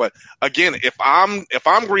get there. But again, if I'm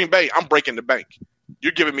Green Bay, I'm breaking the bank.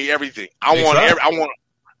 You're giving me everything. Well,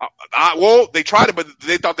 they tried it, but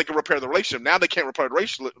they thought they could repair the relationship. Now they can't repair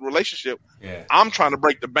the relationship. Yeah. I'm trying to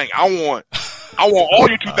break the bank. I want all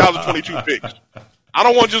your 2022 picks. I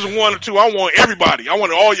don't want just one or two. I want everybody. I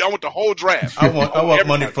want all. I want the whole draft. I want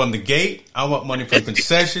money from the gate. I want money from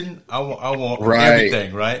concession. I want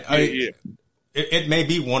everything. Right. It may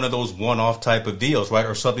be one of those one-off type of deals, right,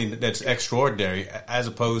 or something that's extraordinary, as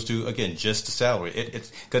opposed to again just the salary. It's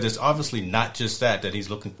because it's obviously not just that he's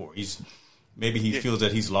looking for. Maybe he feels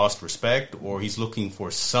that he's lost respect, or he's looking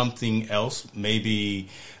for something else, maybe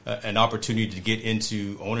an opportunity to get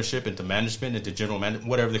into ownership, into management, into general management,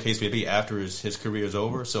 whatever the case may be after his career is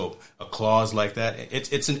over. So a clause like that,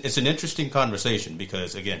 it's an interesting conversation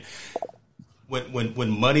because, again, when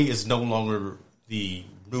money is no longer the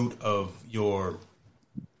root of your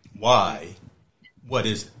why, what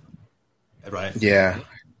is it, right? Yeah,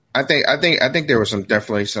 I think there was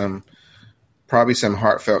probably some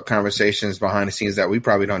heartfelt conversations behind the scenes that we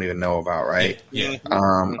probably don't even know about, right? Yeah.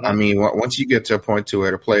 I mean, once you get to a point to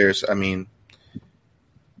where the players, I mean,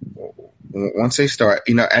 once they start,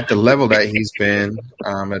 at the level that he's been,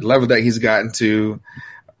 at the level that he's gotten to,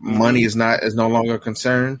 money is no longer a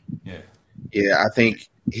concern. Yeah. I think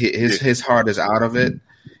his heart is out of it,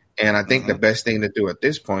 and I think the best thing to do at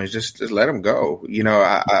this point is just let him go.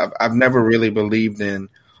 I've never really believed in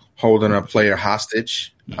holding a player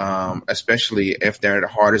hostage, especially if their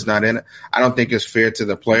heart is not in it. I don't think it's fair to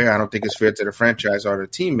the player. I don't think it's fair to the franchise or the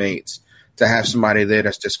teammates to have somebody there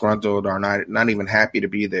that's disgruntled or not even happy to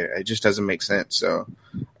be there. It just doesn't make sense. So,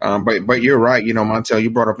 but you're right. Montel,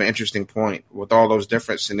 you brought up an interesting point with all those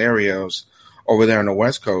different scenarios over there on the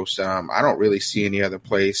West Coast. I don't really see any other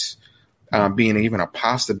place being even a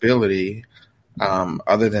possibility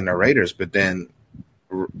other than the Raiders. But then,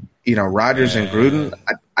 Rodgers and Gruden,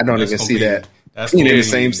 I don't even see that in the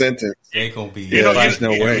same sentence. Ain't gonna be. There's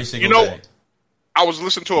no way. I was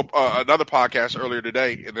listening to another podcast earlier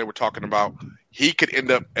today, and they were talking about he could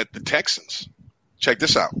end up at the Texans. Check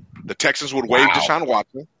this out: the Texans would waive Deshaun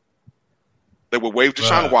Watson. They would waive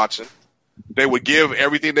Deshaun Watson. They would give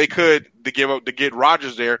everything they could to get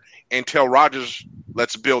Rodgers there, and tell Rodgers,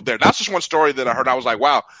 "Let's build there." That's just one story that I heard. I was like,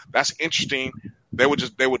 "Wow, that's interesting." That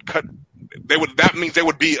means there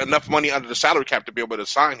would be enough money under the salary cap to be able to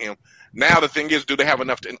sign him. Now the thing is, do they have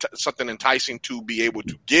enough something enticing to be able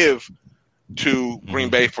to give to Green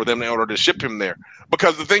Bay for them in order to ship him there?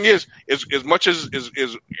 Because the thing is as much as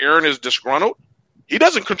Aaron is disgruntled, he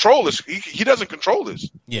doesn't control this. He doesn't control this.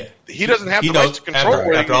 Yeah, he doesn't have the right to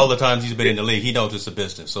control. After all the times he's been in the league, he knows it's a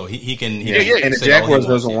business, so he can. And the Jaguars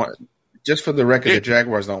doesn't want. Just for the record, the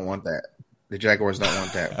Jaguars don't want that. The Jaguars don't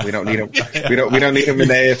want that. We don't need him. We don't need him in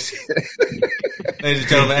the AFC. Ladies and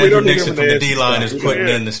gentlemen, Andrew Nixon from the D-line is putting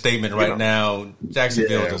in the statement right now.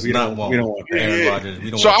 Jacksonville does not want Aaron Rodgers.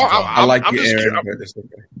 We don't want I like you, Aaron, but it's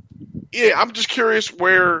okay. Yeah, I'm just curious who's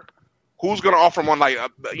going to offer him on, like,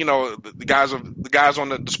 the guys on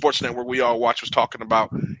the sports network we all watch was talking about,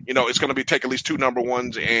 it's going to be take at least 2 number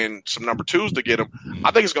ones and some number 2s to get him.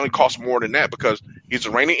 I think it's going to cost more than that because he's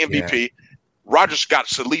a reigning MVP. Yeah. Rodgers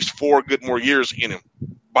got at least 4 good more years in him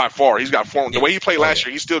by far. He's got 4. The way he played last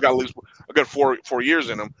year, he's still got at least a good 4 years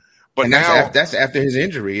in him. But and now that's after his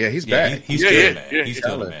injury. Yeah, he's back. He's good, man. He's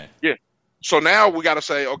good, man. Yeah. So now we got to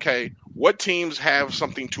say, okay, what teams have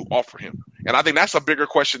something to offer him? And I think that's a bigger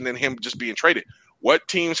question than him just being traded. What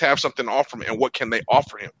teams have something to offer him, and what can they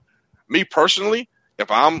offer him? Me personally, if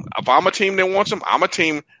I'm a team that wants him, I'm a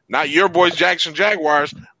team, not your boys Jackson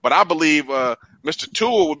Jaguars, but I believe Mr.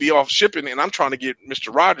 Tua would be off shipping, and I'm trying to get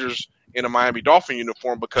Mr. Rodgers in a Miami Dolphin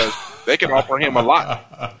uniform because they can offer him a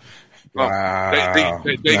lot. Wow.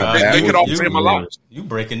 They could offer him a lot. You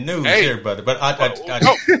breaking news here, brother. But wow.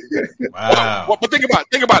 Well, but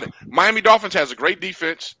think about it. Miami Dolphins has a great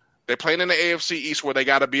defense. They're playing in the AFC East where they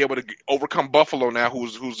got to be able to overcome Buffalo now,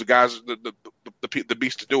 who's the guys, the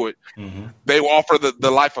beast to do it. Mm-hmm. They offer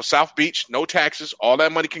the life of South Beach, no taxes, all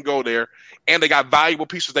that money can go there, and they got valuable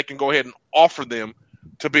pieces they can go ahead and offer them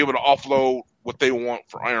to be able to offload what they want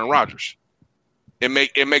for Aaron Rodgers.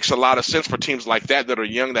 It makes a lot of sense for teams like that are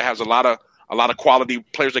young, that has a lot of quality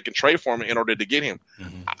players that can trade for him in order to get him.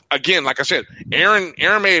 Mm-hmm. Again, like I said, Aaron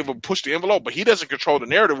may have pushed the envelope, but he doesn't control the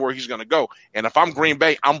narrative where he's going to go. And if I'm Green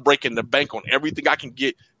Bay, I'm breaking the bank on everything I can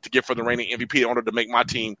get for the reigning MVP in order to make my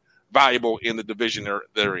team valuable in the division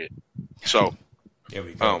they're in. So there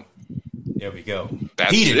we go. There we go.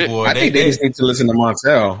 That's it. Boy. I think they just need to listen to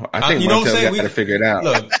Montel. I think Montel got to figure it out.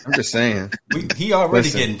 Look, I'm just saying. He already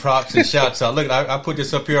getting props and shouts out. Look, I put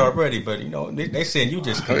this up here already, but they saying you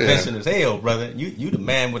just convincing as hell, brother. You the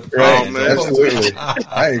man with the problem. Absolutely.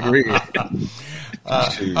 I agree.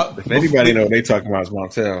 If anybody know what they talking about is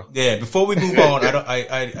Montel. Yeah. Before we move on,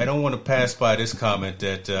 I don't want to pass by this comment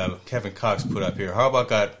that Kevin Cox put up here. Harbaugh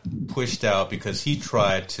got pushed out because he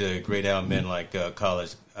tried to grade out men like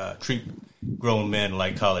treat grown men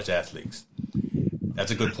like college athletes. That's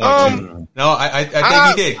a good point too. No, I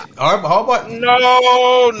think he did. Harbaugh?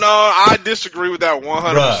 No, I disagree with that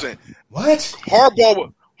 100%. What?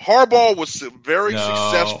 Harbaugh was very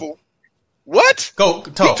successful. What? Go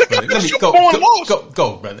talk, brother. Let me go,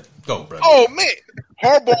 brother. Go, brother. Oh man,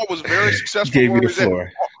 Harbaugh was very successful. Gave you the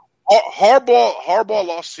floor. Harbaugh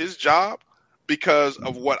lost his job because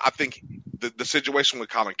of what I think the situation with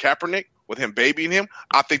Colin Kaepernick, with him babying him.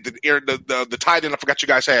 I think the tight end I forgot you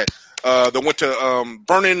guys had that went to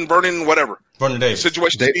Vernon whatever. Vernon Davis.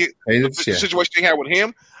 The situation he had with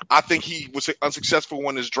him, I think he was unsuccessful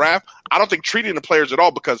in his draft. I don't think treating the players at all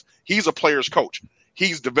because he's a player's coach.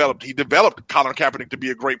 He developed Colin Kaepernick to be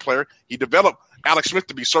a great player. He developed Alex Smith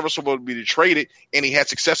to be serviceable, to be traded, and he had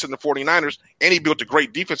success in the 49ers, and he built a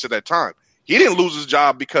great defense at that time. He didn't lose his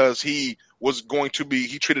job because he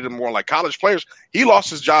treated them more like college players. He lost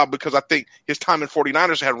his job because I think his time in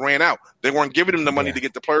 49ers had ran out. They weren't giving him the money to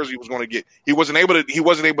get the players he was going to get. He wasn't able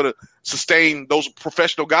to sustain those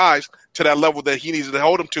professional guys to that level that he needed to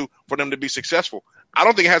hold them to for them to be successful. I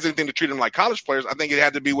don't think it has anything to treat them like college players. I think it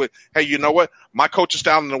had to be with, hey, you know what? My coaching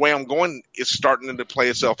style and the way I'm going is starting to play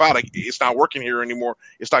itself out. It's not working here anymore.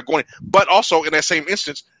 It's not going. But also in that same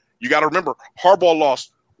instance, you got to remember Harbaugh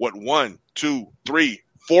lost 1, 2, 3,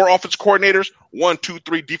 4 offensive coordinators, 1, 2,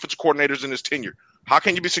 3 defensive coordinators in his tenure. How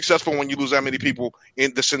can you be successful when you lose that many people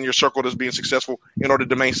in your circle that's being successful in order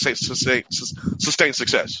to sustain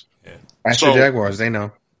success? Yeah. Ask the Jaguars, they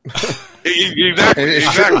know. Exactly.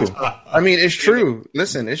 It's true. I mean, it's true.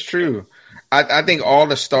 Listen, it's true. I think all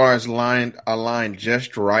the stars aligned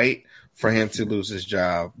just right for him to lose his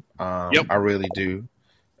job. I really do.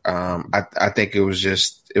 I think it was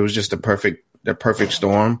just the perfect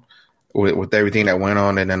storm with everything that went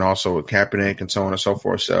on, and then also with Kaepernick and so on and so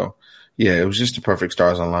forth. So yeah, it was just the perfect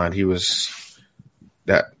stars aligned. He was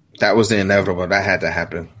that was the inevitable. That had to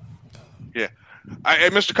happen. Yeah.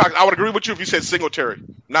 Mr. Cox, I would agree with you if you said Singletary,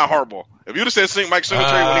 not Harbaugh. If you'd have said Mike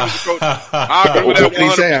Singletary when he was the coach, I agree with that. What did he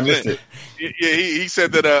say? I missed it. Yeah, he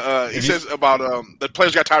said that. He says about the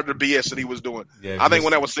players got tired of the BS that he was doing. Yeah, I think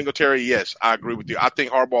when that was Singletary, yes, I agree with you. I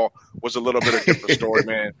think Harbaugh was a little bit of a different story,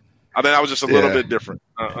 man. I think that was just a little bit different.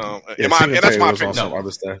 And that's my opinion. Some other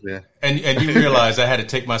stuff, yeah. And you realize I had to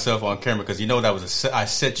take myself on camera because that was I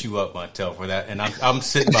set you up, Montel, for that. And I'm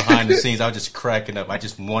sitting behind the scenes. I was just cracking up. I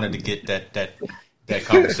just wanted to get that that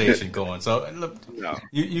conversation going. So look,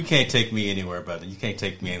 you can't take me anywhere, brother. You can't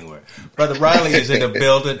take me anywhere. Brother Riley is in the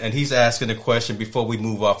building, and he's asking a question before we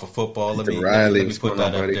move off of football. Let me put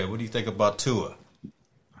that up there. What do you think about Tua?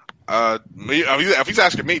 If he's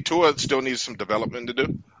asking me, Tua still needs some development to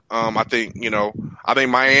do. I think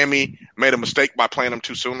Miami made a mistake by playing him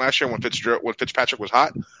too soon last year when Fitzpatrick was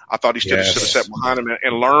hot. I thought he should have sat behind him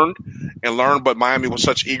and learned. But Miami was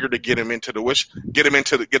such eager to get him into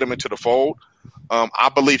the fold.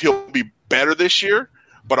 I believe he'll be better this year,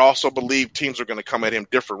 but also believe teams are going to come at him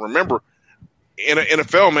different. Remember, in the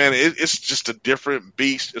NFL, man, it's just a different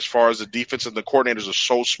beast as far as the defense, and the coordinators are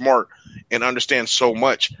so smart and understand so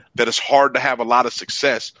much that it's hard to have a lot of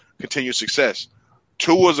success, continued success.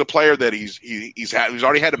 Tua is a player that he's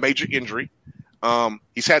already had a major injury.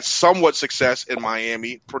 He's had somewhat success in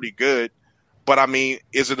Miami, pretty good, but I mean,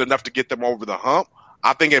 is it enough to get them over the hump?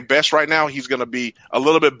 I think at best right now he's going to be a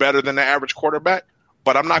little bit better than the average quarterback,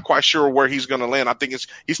 but I'm not quite sure where he's going to land. I think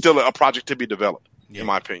he's still a project to be developed, in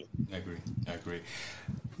my opinion. I agree.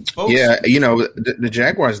 Folks? Yeah, the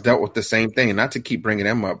Jaguars dealt with the same thing. Not to keep bringing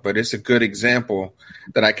them up, but it's a good example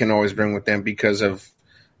that I can always bring with them because of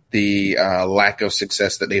the lack of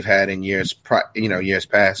success that they've had in years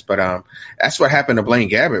past. But that's what happened to Blaine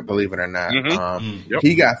Gabbert, believe it or not.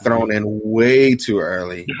 He got thrown in way too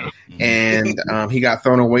early, and he got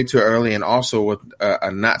thrown in way too early, and also with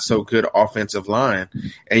a not so good offensive line.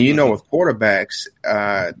 And with quarterbacks,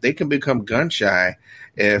 they can become gun shy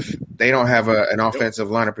if they don't have an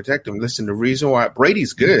offensive line to protect them. Listen, the reason why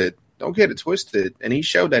Brady's good, don't get it twisted, and he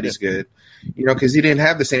showed that he's good. Because he didn't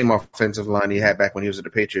have the same offensive line he had back when he was at the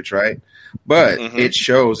Patriots, right? But it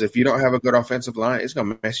shows if you don't have a good offensive line, it's going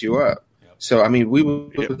to mess you up. So, I mean, we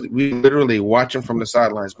literally watch him from the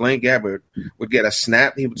sidelines. Blaine Gabbert would get a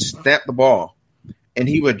snap. He would snap the ball, and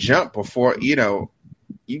he would jump before, you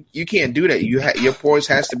can't do that. Your poise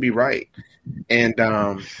has to be right. And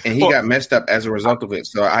he got messed up as a result of it.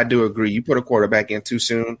 So I do agree. You put a quarterback in too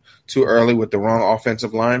soon, too early with the wrong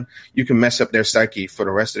offensive line, you can mess up their psyche for the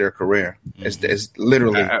rest of their career. It's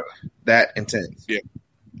literally that intense.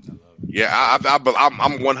 I'm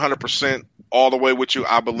 100% all the way with you.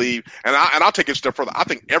 I believe, and I'll take it a step further. I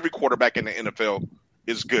think every quarterback in the NFL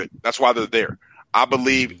is good. That's why they're there. I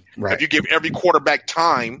believe if you give every quarterback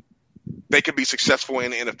time, they can be successful in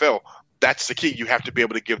the NFL. That's the key. You have to be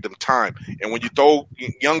able to give them time. And when you throw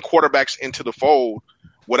young quarterbacks into the fold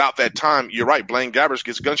without that time, you're right. Blaine Gabbert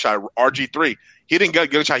gets gun-shy. RG3, he didn't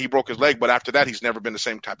get gun-shy. He broke his leg, but after that, he's never been the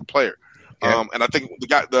same type of player. And I think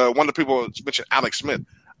one of the people mentioned Alex Smith.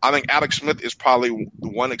 I think Alex Smith is probably the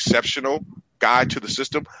one exceptional guy to the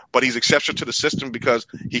system, but he's exceptional to the system because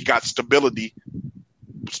he got stability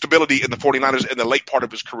in the 49ers in the late part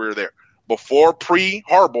of his career there. Before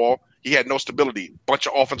pre-Harbaugh, he had no stability. Bunch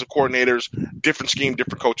of offensive coordinators, different scheme,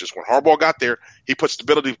 different coaches. When Harbaugh got there, he put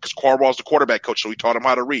stability because Harbaugh's the quarterback coach, so he taught him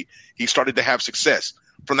how to read. He started to have success.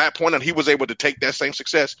 From that point on, he was able to take that same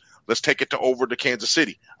success. Let's take it over to Kansas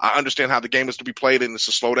City. I understand how the game is to be played and it's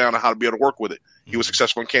a slow down and how to be able to work with it. He was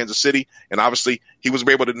successful in Kansas City, and obviously he was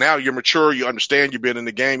able to. Now you're mature, you understand, you've been in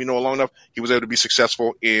the game, you know long enough. He was able to be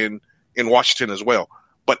successful in Washington as well.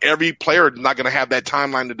 But every player is not going to have that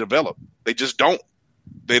timeline to develop. They just don't.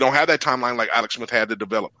 They don't have that timeline like Alex Smith had to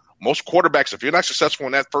develop. Most quarterbacks, if you're not successful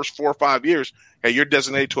in that first 4 or 5 years, hey, you're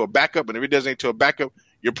designated to a backup, and if you're designated to a backup,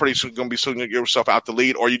 you're pretty soon going to be sorting yourself out the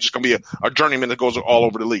lead, or you're just going to be a journeyman that goes all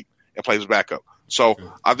over the league and plays backup. So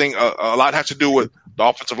I think a lot has to do with the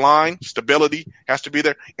offensive line. Stability has to be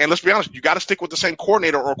there. And let's be honest, you got to stick with the same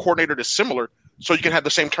coordinator or a coordinator that's similar so you can have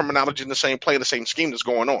the same terminology and the same play and the same scheme that's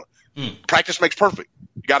going on. Practice makes perfect.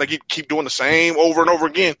 You got to keep doing the same over and over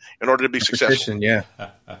again in order to be successful. Yeah.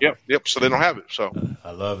 Yep. So they don't have it. So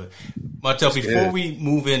I love it. Martel, before we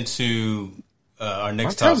move into our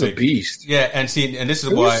next Martel's topic. A beast. Yeah, and this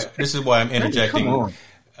is why I'm interjecting.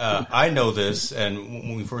 I know this, and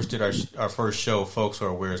when we first did our first show, folks are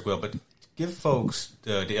aware as well. But give folks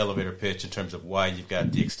the elevator pitch in terms of why you've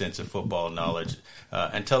got the extensive football knowledge,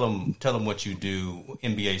 and tell them what you do,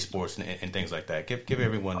 NBA sports and things like that. Give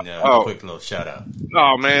everyone a quick little shout out.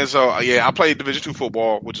 Oh man, so yeah, I played Division II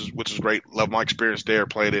football, which is great. Love my experience there,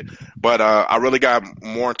 played it, but I really got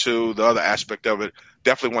more into the other aspect of it.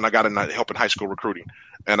 Definitely when I got into helping high school recruiting,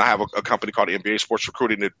 and I have a company called NBA Sports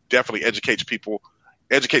Recruiting that definitely educates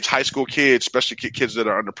high school kids, especially kids that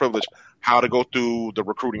are underprivileged, how to go through the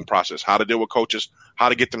recruiting process, how to deal with coaches, how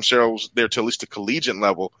to get themselves there to at least the collegiate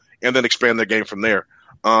level, and then expand their game from there.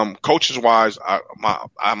 Coaches wise,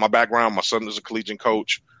 my background, my son is a collegiate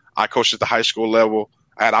coach. I coached at the high school level.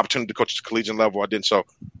 I had opportunity to coach at the collegiate level. I did so.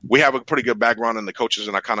 We have a pretty good background in the coaches,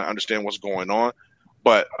 and I kind of understand what's going on.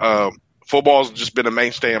 But football's just been a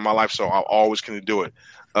mainstay in my life, so I'll always continue to do it.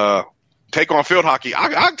 Take on field hockey. I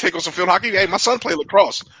can take on some field hockey. Hey, my son played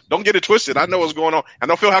lacrosse. Don't get it twisted. I know what's going on. I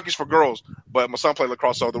know field hockey's for girls, but my son played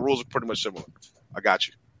lacrosse, so the rules are pretty much similar. I got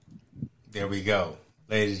you. There we go.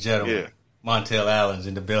 Ladies and gentlemen. Yeah. Montel Allen's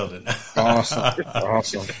in the building.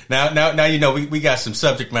 Awesome. Now you know we got some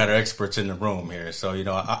subject matter experts in the room here, so you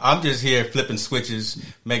know I'm just here flipping switches,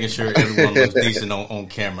 making sure everyone looks decent on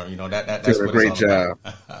camera. You know that's a great job.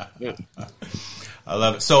 I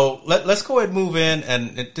love it. So let's go ahead and move in,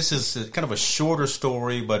 and this is kind of a shorter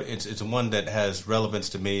story, but it's one that has relevance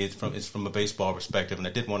to me. It's from a baseball perspective, and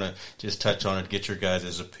I did want to just touch on it, get your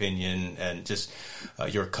guys' opinion and just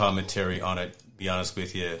your commentary on it. Be honest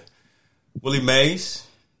with you. Willie Mays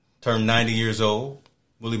turned 90 years old.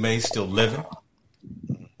 Willie Mays still living.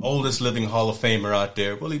 Oldest living Hall of Famer out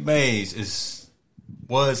there. Willie Mays is,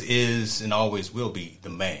 and always will be the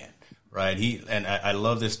man, right? I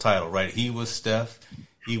love this title, right? He was Steph.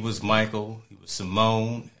 He was Michael. He was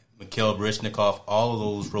Simone, Mikhail Baryshnikov. All of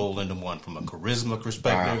those roll into one from a charisma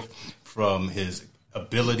perspective, from his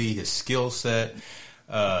ability, his skill set.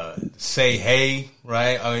 Say hey,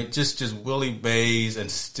 right? I mean, just Willie Mays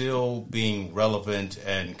and still being relevant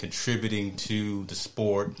and contributing to the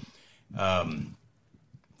sport from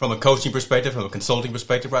a coaching perspective, from a consulting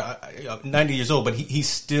perspective. Right? 90 years old, but he's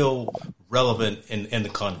still relevant in the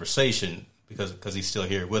conversation because he's still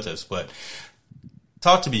here with us. But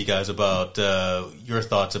talk to me, guys, about your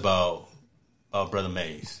thoughts about Brother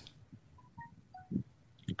Mays.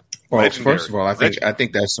 Well, first of all, I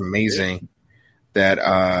think that's amazing. That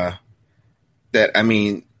I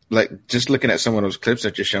mean, like just looking at some of those clips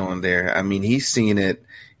that you're showing there, I mean, he's seen it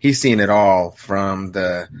all from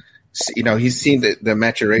he's seen the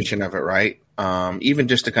maturation of it, right? Even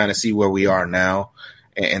just to kind of see where we are now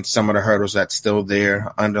and some of the hurdles that's still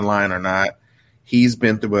there, underlying or not, he's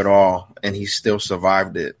been through it all and he still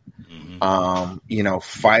survived it.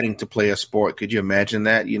 Fighting to play a sport. Could you imagine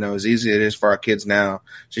that? As easy as it is for our kids now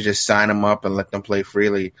to just sign them up and let them play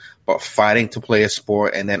freely, but fighting to play a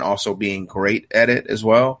sport and then also being great at it as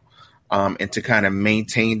well. And to kind of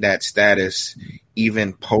maintain that status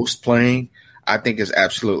even post playing, I think is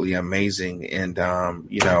absolutely amazing. And,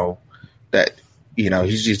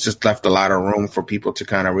 he's just left a lot of room for people to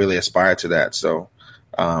kind of really aspire to that. So,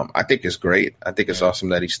 I think it's great. I think it's awesome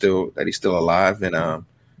that he's still alive. And,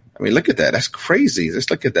 I mean, look at that. That's crazy.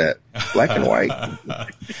 Just look at that. Black and white.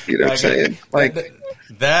 You know what I'm saying? Like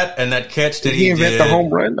that and that catch that he invent the home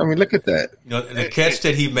run? I mean, look at that. The catch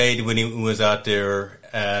that he made when he was out there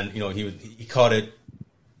and, he caught it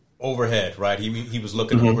overhead, right? He was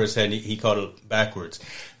looking over his head and he caught it backwards.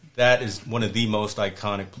 That is one of the most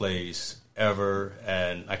iconic plays ever,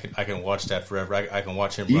 and I can watch that forever. I can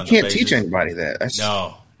watch him run the bases. You can't teach anybody that.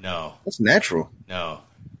 No. That's natural. No.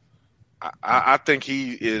 I think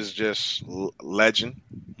he is just legend,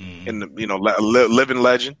 living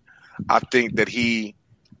legend. I think that he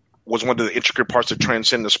was one of the intricate parts that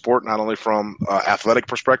transcend the sport, not only from athletic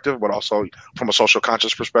perspective, but also from a social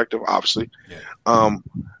conscious perspective, obviously. Yeah.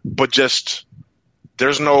 But just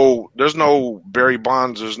there's no Barry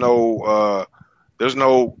Bonds, there's no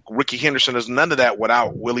Ricky Henderson, there's none of that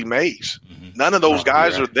without Willie Mays. None of those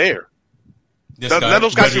guys are there. None of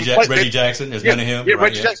those guys Reggie Jackson, there's none of him. Yeah,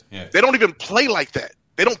 Reggie Jackson. Yeah. They don't even play like that.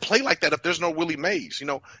 They don't play like that if there's no Willie Mays.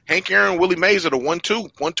 Hank Aaron and Willie Mays are the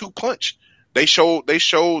 1-2 punch. They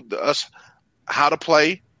showed us how to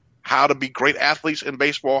play, how to be great athletes in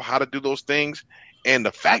baseball, how to do those things. And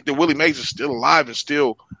the fact that Willie Mays is still alive and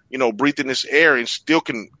still, breathing this air and still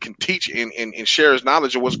can teach and share his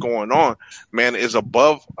knowledge of what's going on, man, is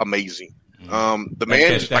above amazing. The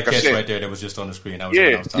man, like I said, right there that was just on the screen. That was what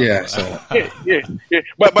I was talking about. Yeah.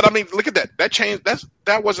 But I mean, look at that. That changed.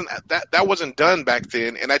 That wasn't done back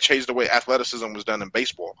then, and that changed the way athleticism was done in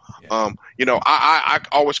baseball. Yeah. I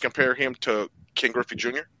always compare him to Ken Griffey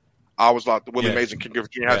Jr. I always thought that Willie Mays and Ken Griffey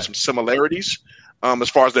Jr. had some similarities as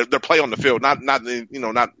far as their play on the field, not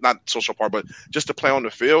social part, but just to play on the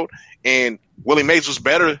field. And Willie Mays was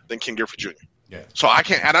better than Ken Griffey Jr. Yeah. So I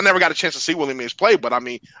never got a chance to see Willie Mays play, but I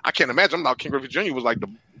mean, I can't imagine. Ken Griffey Jr. was like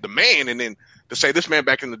the man, and then to say this man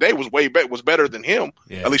back in the day was was better than him,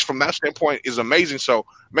 at least from that standpoint, is amazing. So,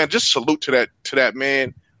 man, just salute to that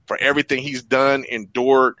man for everything he's done,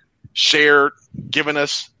 endured, shared, given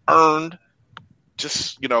us, earned.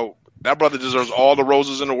 Just that brother deserves all the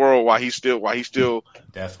roses in the world while he's still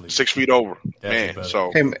definitely 6 feet over, man. Brother.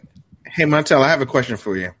 So hey, Montel, I have a question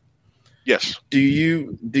for you. Yes. Do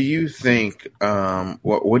you think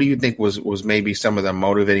what do you think was maybe some of the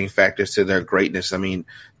motivating factors to their greatness? I mean,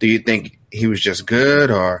 do you think he was just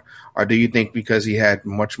good, or do you think because he had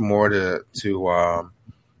much more to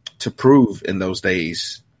to prove in those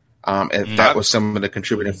days. If that was some of the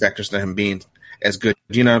contributing factors to him being as good,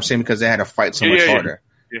 you know what I'm saying? Because they had to fight so much harder.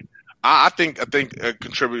 Yeah. I think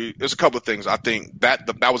contribute. There's a couple of things. I think that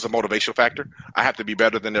was a motivation factor. I have to be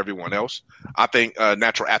better than everyone else. I think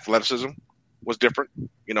natural athleticism was different.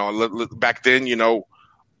 You know, back then, you know,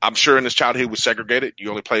 I'm sure in his childhood he was segregated. You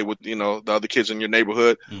only played with, you know, the other kids in your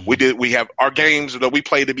neighborhood. Mm-hmm. We have our games that we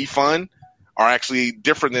play to be fun are actually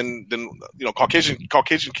different than you know Caucasian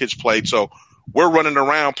kids played. So we're running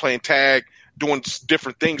around playing tag, doing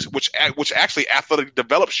different things, which actually athletically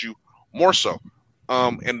develops you more so.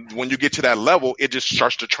 And when you get to that level, it just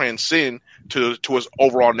starts to transcend to his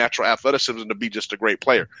overall natural athleticism to be just a great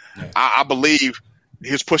player. Yeah. I believe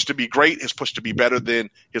his push to be great, his push to be better than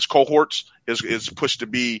his cohorts, his push to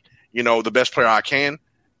be, you know, the best player I can,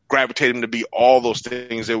 gravitate him to be all those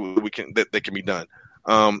things that can be done.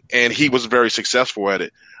 And he was very successful at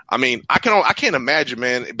it. I mean, I can't imagine,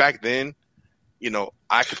 man, back then, you know,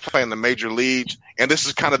 I could play in the major leagues, and this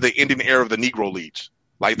is kind of the ending era of the Negro leagues.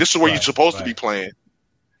 Like, this is where you're supposed to be playing,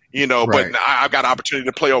 you know, but I've got an opportunity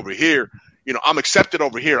to play over here. You know, I'm accepted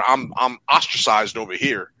over here. I'm ostracized over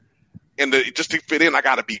here. And just to fit in, I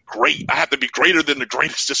got to be great. I have to be greater than the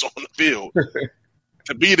greatest that's on the field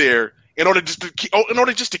to be there in order just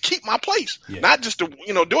to keep my place. Yeah. Not just to,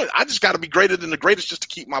 you know, do it. I just got to be greater than the greatest just to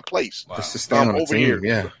keep my place. Wow. Just to stay on the team, here.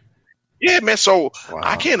 Yeah. Yeah, man. So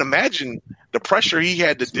I can't imagine the pressure he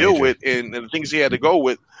had to deal with and the things he had to go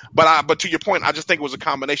with. But to your point, I just think it was a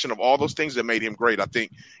combination of all those things that made him great. I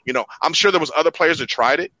think, you know, I'm sure there was other players that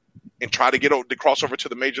tried it and tried to get the crossover to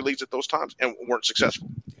the major leagues at those times and weren't successful.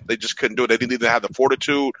 They just couldn't do it. They didn't either have the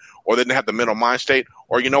fortitude or they didn't have the mental mind state,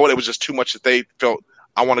 or you know what, it was just too much that they felt,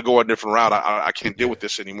 I want to go a different route. I can't deal with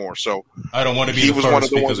this anymore. So I don't want to be the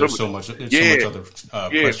first because there's so much other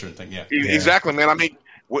pressure and thing. Yeah, exactly, man. I mean,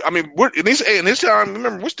 we're in this time.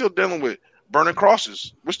 Remember, we're still dealing with burning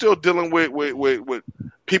crosses. We're still dealing with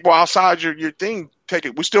people outside your thing.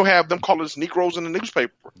 We still have them calling us Negroes in the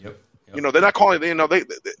newspaper. Yep. You know, they're not calling it. You know,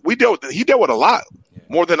 he dealt with a lot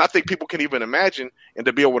more than I think people can even imagine, and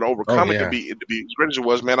to be able to overcome it, to be as great as it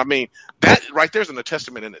was, man. I mean, that right there is a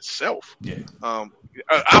testament in itself. Yeah.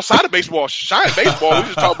 Outside of baseball, Giant baseball, we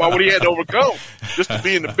just talk about what he had to overcome just to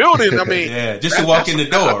be in the building. I mean, just to walk in the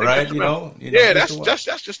door, right? You know, that's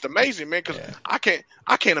just amazing, man. Because I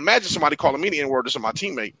can't imagine somebody calling me the N-word to my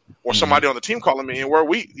teammate or somebody on the team calling me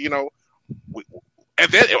N-word.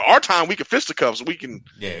 At our time, we could fisticuffs. We can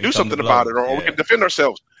do something about it, or we can defend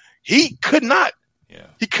ourselves. He could not. Yeah.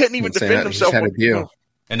 He couldn't even defend himself.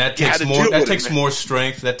 And that takes more. That takes more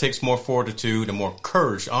strength. That takes more fortitude and more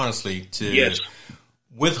courage, honestly, to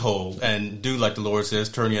withhold and do like the Lord says,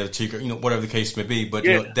 turn the other cheek, or whatever the case may be. But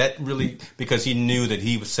you know, that really, because he knew that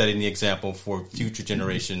he was setting the example for future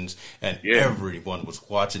generations, and everyone was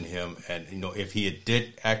watching him. And if he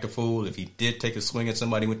did act a fool, if he did take a swing at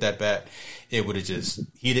somebody with that bat, it would have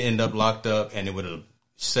he'd end up locked up, and it would have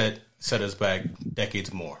set us back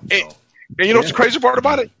decades more. So. And you know what's the crazy part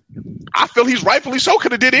about it? I feel he's rightfully so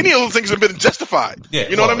could have did any of those things and been justified. Yeah,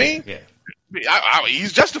 you know what I mean? Yeah.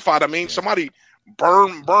 He's justified. I mean, somebody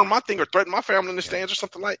burn my thing or threaten my family in the stands or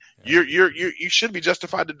something like. You should be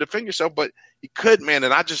justified to defend yourself, but he could, man.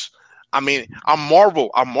 And I marvel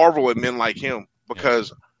at men like him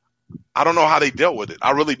because I don't know how they dealt with it.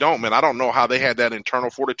 I really don't, man. I don't know how they had that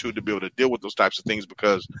internal fortitude to be able to deal with those types of things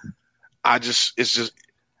because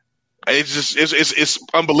it's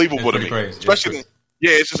unbelievable to me. Crazy. Especially,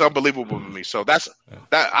 it's just unbelievable to me. So that's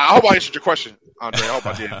that. I hope I answered your question, Andre. I hope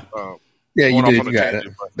I did. You did. You got it.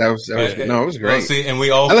 That was it was great. Well, see, and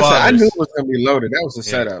we all I knew it was going to be loaded. That was the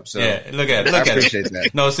setup. So look at it. I appreciate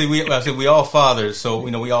that. No, see, we all fathers, so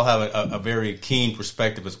we all have a very keen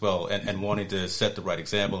perspective as well, and wanting to set the right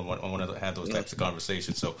example and want to have those types of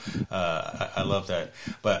conversations. So I love that.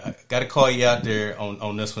 But I got to call you out there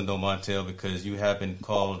on this one, though, Montel, because you have been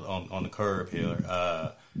called on the curb here.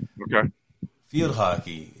 Okay. Field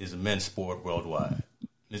hockey is a men's sport worldwide.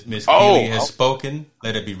 Ms. Keeley has spoken.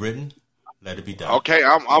 Let it be written. Let it be done. Okay,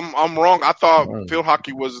 I'm wrong. I thought field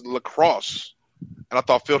hockey was lacrosse, and I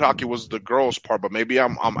thought field hockey was the girls' part. But maybe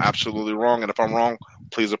I'm absolutely wrong. And if I'm wrong,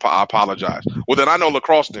 please I apologize. Well, then I know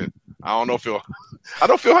lacrosse. Then I don't know I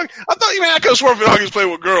don't feel hockey. I thought I could have sworn field hockey was played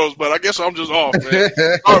with girls, but I guess I'm just off, man.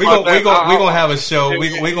 We're gonna have a show.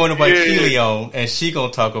 We're gonna invite Keeley on, and she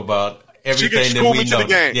gonna talk about everything that we know.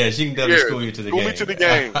 Yeah, she can definitely school you to the game. School me to the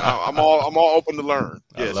game. I'm all open to learn.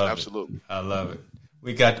 Yes, absolutely. I love it.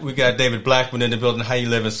 We got David Blackman in the building. How you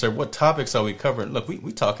living, sir? What topics are we covering? Look,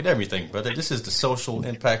 we talking everything, brother. This is the social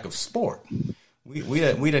impact of sport.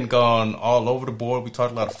 We done gone all over the board. We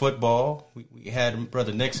talked a lot of football. We had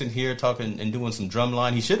Brother Nixon here talking and doing some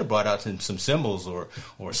drumline. He should have brought out some cymbals or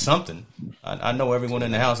something. I know everyone in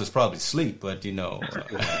the house is probably asleep, but you know,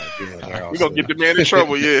 we're gonna get the man in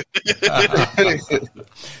trouble. Yeah.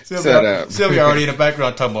 Sylvia already in the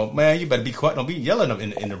background talking about, man, you better be quiet. Don't be yelling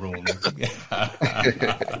in the room.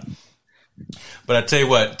 But I tell you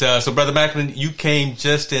what, so Brother Macklin, you came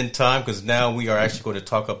just in time because now we are actually going to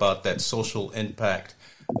talk about that social impact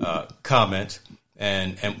comment.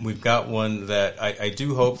 And we've got one that I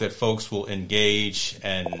do hope that folks will engage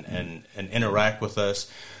and interact with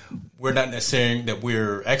us. We're not necessarily that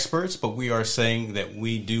we're experts, but we are saying that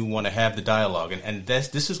we do want to have the dialogue. And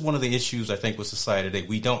this is one of the issues, I think, with society today.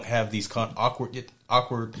 We don't have these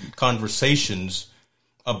awkward conversations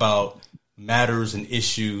about matters and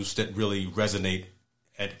issues that really resonate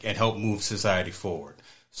and help move society forward.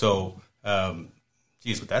 So,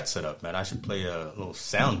 with that set up, man, I should play a little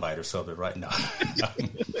soundbite or something right now.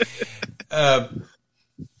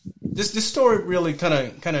 This story really kind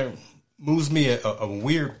of moves me a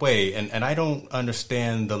weird way, and I don't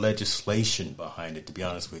understand the legislation behind it, to be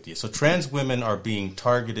honest with you. So trans women are being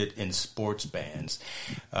targeted in sports bans,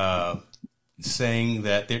 saying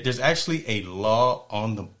that there's actually a law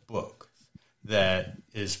on the book that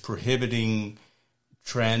is prohibiting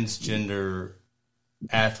transgender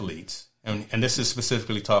athletes, and this is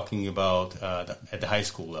specifically talking about at the high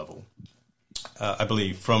school level, I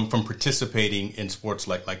believe, from participating in sports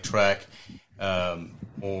like track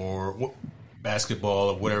or basketball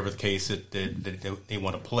or whatever the case that they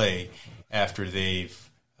want to play after they've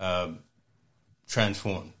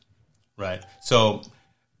transformed, right? So,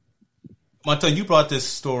 Montel, you brought this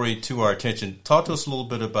story to our attention. Talk to us a little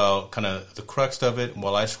bit about kind of the crux of it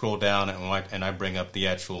while I scroll down and I bring up the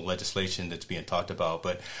actual legislation that's being talked about.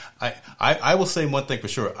 But I will say one thing for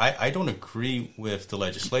sure. I don't agree with the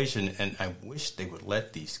legislation, and I wish they would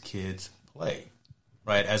let these kids play,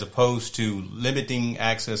 right, as opposed to limiting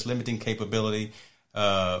access, limiting capability.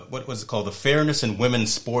 What was it called? The Fairness in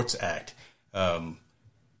Women's Sports Act.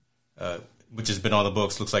 Which has been on the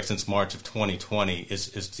books, looks like since March of 2020,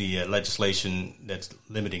 is the legislation that's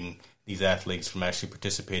limiting these athletes from actually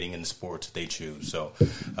participating in the sports they choose. So,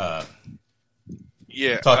 I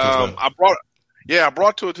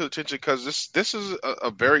brought to attention because this is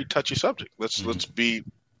a very touchy subject. Let's be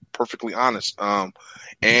perfectly honest. I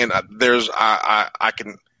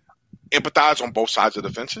can empathize on both sides of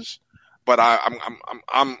the fences, but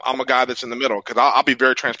I'm a guy that's in the middle because I'll be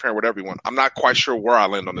very transparent with everyone. I'm not quite sure where I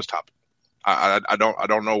land on this topic. I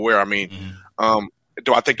don't know where. I mean,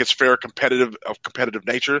 do I think it's fair, competitive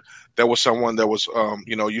nature? There was someone that was,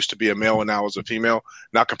 used to be a male and now is a female,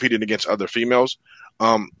 now competing against other females.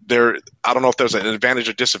 I don't know if there's an advantage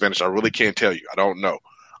or disadvantage. I really can't tell you. I don't know.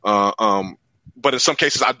 But in some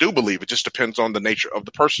cases, I do believe it just depends on the nature of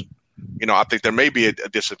the person. I think there may be a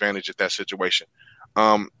disadvantage at that situation.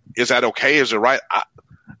 Is that okay? Is it right?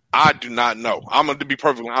 I do not know. I'm going to be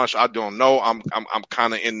perfectly honest. I don't know. I'm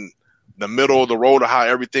kind of in the middle of the road of how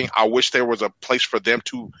everything. I wish there was a place for them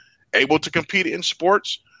to able to compete in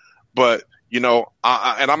sports, but and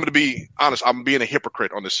I'm going to be honest. I'm being a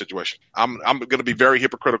hypocrite on this situation. I'm going to be very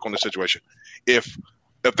hypocritical in this situation. If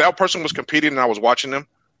that person was competing and I was watching them,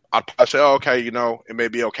 I'd probably say, oh, okay, it may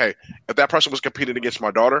be okay. If that person was competing against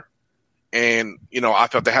my daughter, and I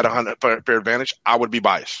felt they had a fair advantage, I would be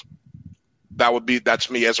biased. That's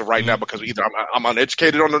me as of right now, because either I'm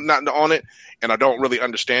uneducated on it and I don't really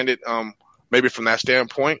understand it, maybe from that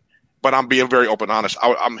standpoint. But I'm being very open and honest.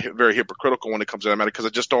 I'm very hypocritical when it comes to that matter, because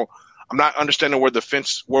I'm not understanding where the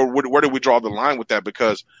fence, where do we draw the line with that?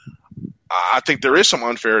 Because I think there is some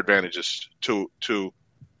unfair advantages to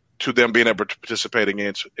them being able to participate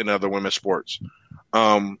in other women's sports.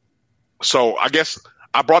 So I guess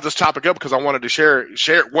I brought this topic up because I wanted to share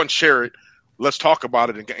it. Let's talk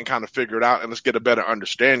about it and kind of figure it out, and let's get a better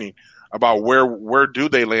understanding about where do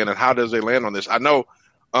they land and how does they land on this. I know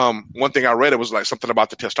one thing I read, it was like something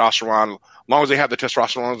about the testosterone. As long as they have the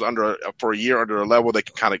testosterone for a year under a level, they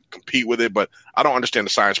can kind of compete with it. But I don't understand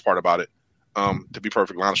the science part about it. To be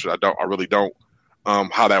perfectly honest with you, I really don't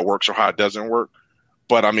how that works or how it doesn't work.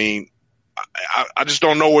 But I mean, I just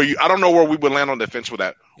don't know I don't know where we would land on the fence with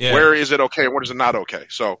that. Where is it okay and where is it not okay?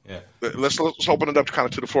 So let's open it up to kind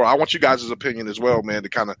of to the floor. I want you guys' opinion as well, man, to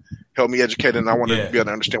kind of help me educate, and I want to be able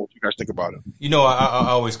to understand what you guys think about it. You know, I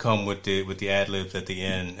always come with the ad libs at the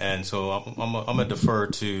end, and so I'm gonna defer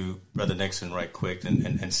to Brother Nixon right quick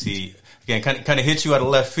and see again, kind of hit you out of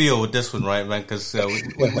left field with this one, right, man? Because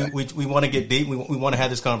we want to get deep, we want to have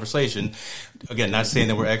this conversation. Again, not saying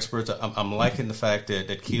that we're experts. I'm liking the fact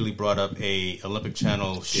that Keely brought up a Olympic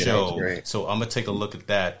Channel show, so I'm gonna take a look at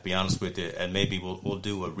that. Be honest with you, and maybe we'll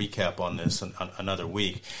do a recap on this another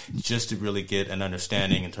week, just to really get an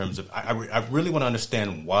understanding in terms of. I really want to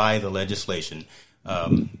understand why the legislation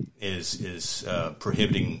is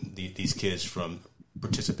prohibiting these kids from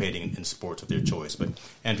participating in sports of their choice. But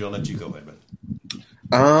Andrew, I'll let you go ahead.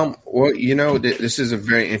 Well, you know, this is a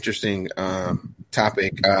very interesting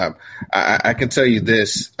topic. I can tell you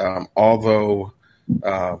this, although,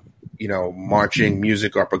 you know, marching,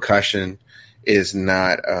 music, or percussion is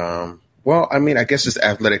not, well, I mean, I guess it's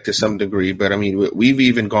athletic to some degree, but I mean, we've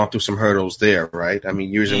even gone through some hurdles there, right? I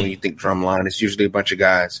mean, usually when you think drumline, it's usually a bunch of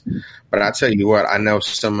guys. But I tell you what, I know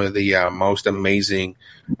some of the most amazing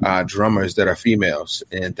drummers that are females,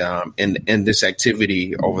 and in this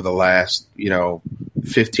activity over the last, you know,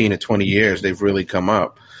 15 to 20 years, they've really come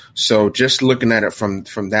up. So just looking at it from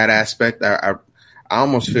that aspect, I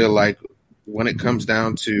almost feel like when it comes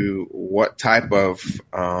down to what type of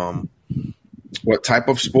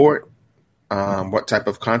sport, what type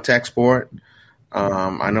of contact sport,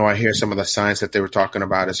 I know I hear some of the science that they were talking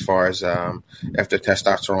about as far as if the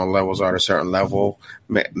testosterone levels are at a certain level,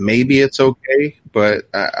 maybe it's okay.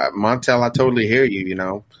 But Montel, I totally hear you. You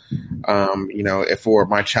know, if for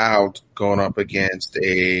my child going up against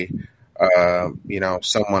a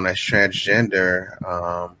someone that's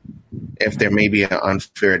transgender, if there may be an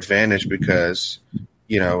unfair advantage because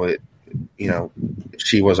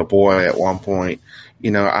she was a boy at one point.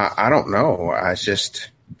 I don't know. I just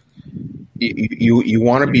you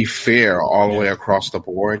want to be fair all the way across the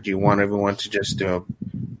board. You want everyone to just do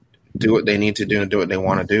what they need to do and do what they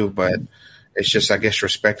want to do. But it's just, I guess,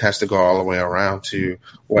 respect has to go all the way around to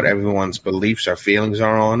what everyone's beliefs or feelings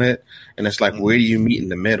are on it. And it's like, where do you meet in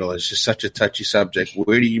the middle? It's just such a touchy subject.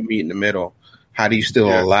 Where do you meet in the middle? How do you still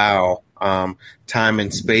allow time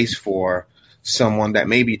and space for someone that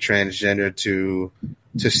may be transgender to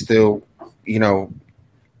still,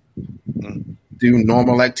 do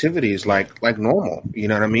normal activities like normal? You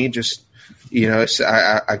know what I mean? Just, it's,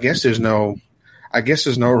 I guess there's no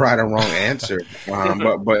right or wrong answer.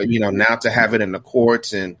 But now to have it in the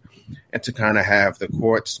courts and to kind of have the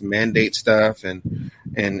courts mandate stuff and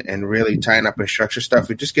really tighten up and structure stuff,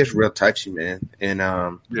 it just gets real touchy, man.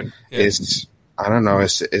 And it's, I don't know,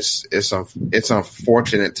 it's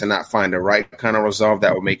unfortunate to not find the right kind of resolve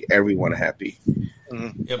that would make everyone happy.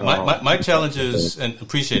 Yeah, my challenge is, and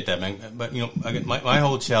appreciate that, man. But my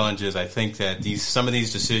whole challenge is, I think that some of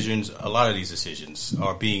these decisions, a lot of these decisions,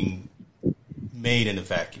 are being made in a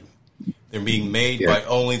vacuum. They're being made by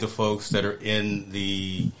only the folks that are in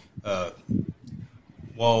the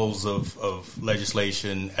walls of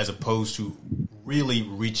legislation, as opposed to really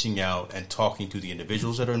reaching out and talking to the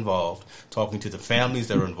individuals that are involved, talking to the families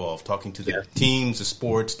that are involved, talking to the teams, the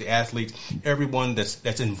sports, the athletes, everyone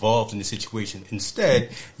that's involved in the situation. Instead,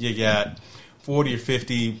 you got 40 or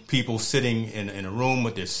 50 people sitting in a room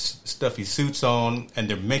with their stuffy suits on, and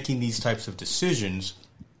they're making these types of decisions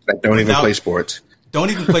that don't even play sports. Don't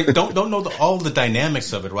even play. Don't know all the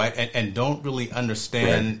dynamics of it, right? And don't really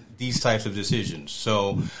understand these types of decisions.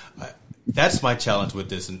 So that's my challenge with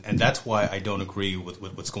this, and that's why I don't agree with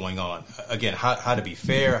what's going on. Again, how to be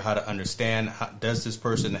fair, how to understand. Does this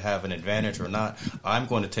person have an advantage or not? I'm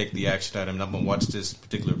going to take the action item, and I'm going to watch this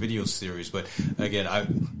particular video series. But again,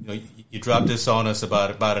 you dropped this on us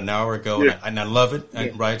about an hour ago, and I love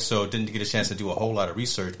it, right? So didn't get a chance to do a whole lot of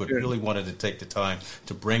research, but really wanted to take the time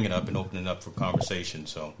to bring it up and open it up for conversation.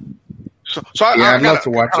 So I'd love to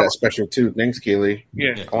watch that special too. Thanks, Keely.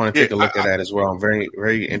 I want to take a look at that as well. I'm very,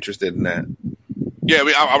 very interested in that. Yeah,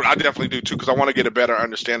 I definitely do too, because I want to get a better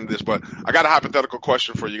understanding of this. But I got a hypothetical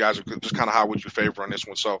question for you guys, just kind of how would you favor on this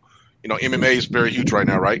one? So, MMA is very huge right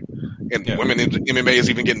now, right? And women in MMA is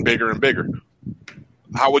even getting bigger and bigger.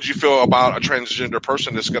 How would you feel about a transgender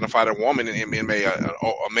person that's going to fight a woman in MMA,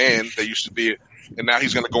 a man that used to be, and now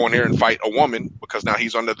he's going to go in there and fight a woman because now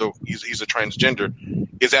he's he's a transgender?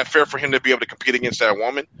 Is that fair for him to be able to compete against that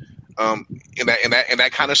woman in that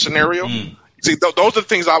kind of scenario? See, those are the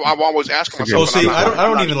things I've always asked myself. So, I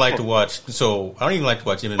don't even like to watch. So I don't even like to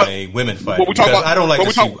watch MMA women fight because I don't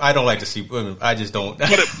like to see women. I just don't.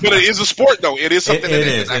 But it is a sport, though. It is something. It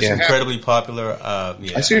is. It's incredibly popular.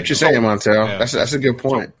 I see what you're saying, Montel. Yeah. That's a good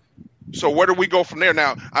point. So where do we go from there?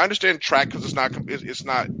 Now, I understand track because it's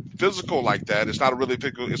not physical like that. It's not a really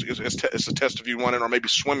physical. It's a test of you running, or maybe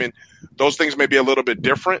swimming. Those things may be a little bit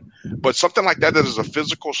different. But something like that is a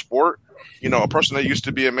physical sport. A person that used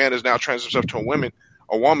to be a man is now transitioned himself to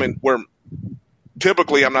a woman. Where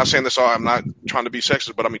typically, I'm not saying this all. I'm not trying to be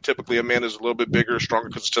sexist, but I mean, typically a man is a little bit bigger, stronger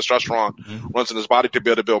because testosterone runs in his body to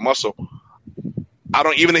be able to build muscle. I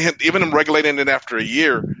don't even him regulating it after a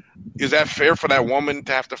year. Is that fair for that woman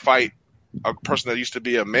to have to fight a person that used to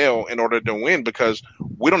be a male in order to win? Because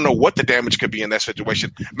we don't know what the damage could be in that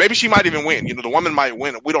situation. Maybe she might even win. The woman might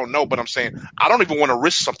win. We don't know. But I'm saying I don't even want to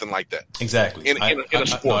risk something like that. Exactly. In a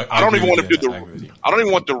sport, I don't even want to do the. I don't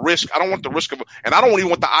even want the risk. I don't want the risk of, and I don't even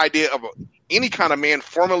want the idea of any kind of man,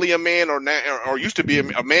 formerly a man or used to be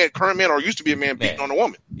a man, current man, or used to be a man beating on a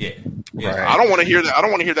woman. Yeah. Right. I don't want to hear that. I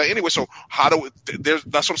don't want to hear that anyway. So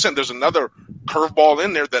that's what I'm saying. There's another curveball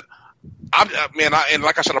in there that. And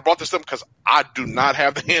like I said, I brought this up because I do not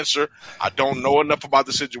have the answer. I don't know enough about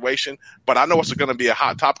the situation, but I know it's going to be a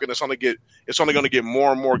hot topic, and it's only going to get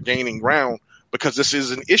more and more gaining ground because this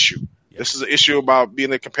is an issue. Yeah. This is an issue about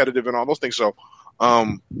being competitive and all those things. So, I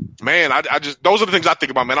just those are the things I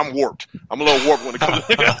think about. Man, I'm warped. I'm a little warped when it comes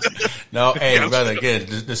to No, hey, brother, again,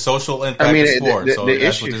 the social impact of sports. So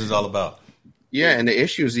that's what this is all about. Yeah, and the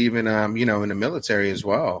issues even in the military as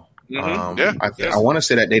well. Mm-hmm. I want to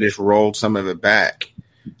say that they just rolled some of it back.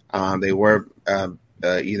 They were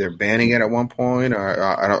either banning it at one point, or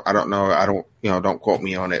I don't know. Don't quote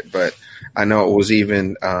me on it, but I know it was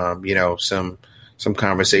even some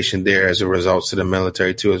conversation there as a result to the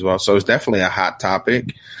military too as well. So it's definitely a hot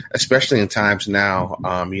topic, especially in times now.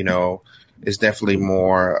 It's definitely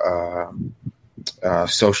more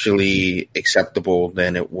socially acceptable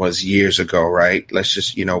than it was years ago, right? Let's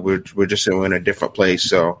just, we're just in a different place.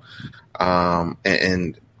 So, not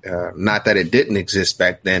that it didn't exist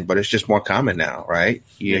back then, but it's just more common now, right?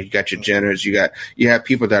 You got your Jenners, you have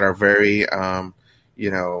people that are very, that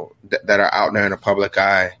are out there in the public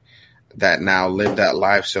eye that now live that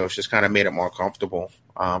life. So it's just kind of made it more comfortable,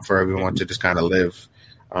 for everyone to just kind of live,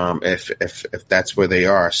 if that's where they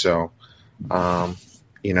are. So,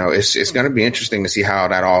 it's going to be interesting to see how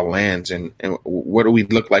that all lands and what do we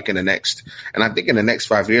look like in the next. And I think in the next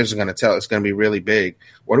 5 years, it's going to be really big.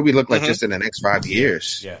 What do we look like just in the next 5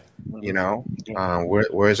 years? Yeah.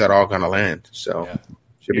 Where is that all going to land? So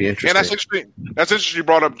should be interesting. And that's interesting. That's interesting you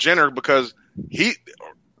brought up Jenner because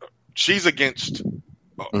she's against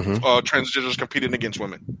transgenders competing against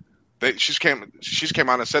women. She's came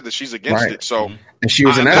out and said that she's against it. So and she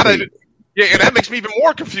was an athlete. Yeah, and that makes me even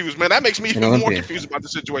more confused, man. That makes me even more confused about the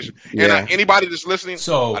situation. Yeah. And anybody that's listening,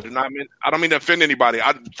 I don't mean to offend anybody.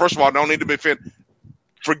 First of all, I don't need to be offended.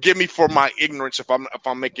 Forgive me for my ignorance if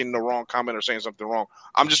I'm making the wrong comment or saying something wrong.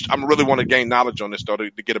 I'm really want to gain knowledge on this though to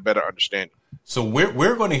get a better understanding. So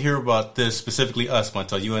we're going to hear about this, specifically us,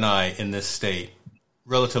 Montel, you and I, in this state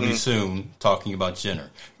relatively soon, talking about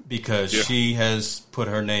Jenner. Because she has put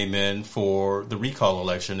her name in for the recall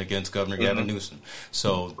election against Governor Gavin Newsom.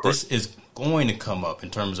 So this is going to come up in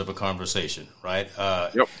terms of a conversation, right?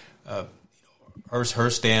 Her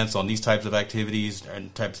stance on these types of activities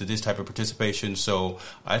and this type of participation. So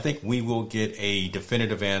I think we will get a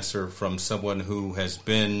definitive answer from someone who has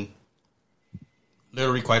been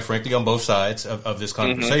literally, quite frankly, on both sides of this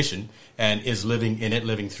conversation and is living in it,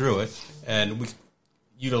 living through it. And we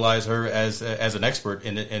utilize her as an expert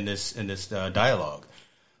in this dialogue.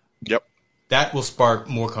 Yep. That will spark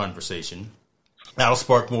more conversation. That'll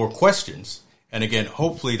spark more questions, and again,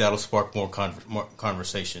 hopefully, that'll spark more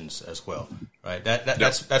conversations as well. Right?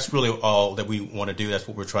 That's really all that we want to do. That's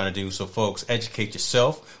what we're trying to do. So, folks, educate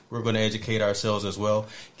yourself. We're going to educate ourselves as well.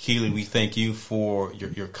 Keely, we thank you for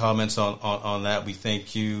your comments on that. We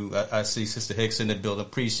thank you. I see Sister Hicks in the building.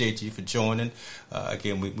 Appreciate you for joining.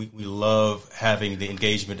 Again, we love having the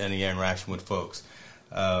engagement and the interaction with folks.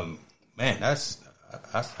 Man,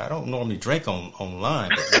 I don't normally drink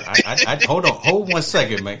online, but I hold 1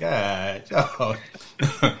 second, man. God,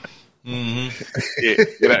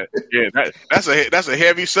 that's a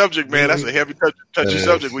heavy subject, man. That's a heavy, touchy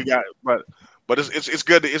subject we got, but it's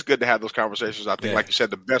good. It's good to have those conversations. I think, like you said,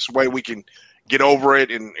 the best way we can get over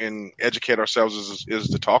it and educate ourselves is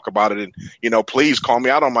to talk about it. And please call me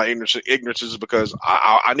out on my ignorances because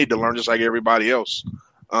I need to learn just like everybody else.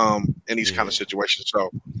 In these kind of situations. So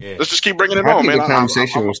let's just keep bringing it on, man. The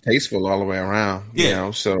conversation was tasteful all the way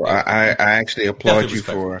around, so I actually applaud you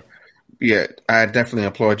for, I definitely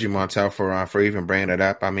applaud you, Montel, for even bringing it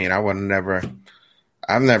up. I mean, I've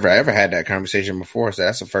never ever had that conversation before, so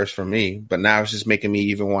that's a first for me, but now it's just making me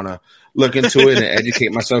even want to look into it and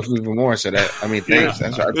educate myself even more. So thanks.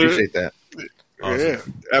 I appreciate that. Awesome.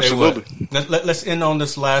 Yeah, absolutely. Hey, let's end on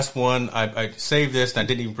this last one. I saved this, and I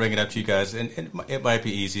didn't even bring it up to you guys, and it might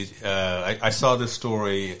be easy. I saw this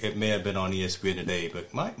story. It may have been on ESPN today, but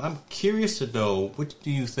I'm curious to know, what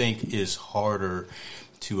do you think is harder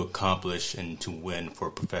to accomplish and to win for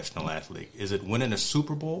a professional athlete? Is it winning a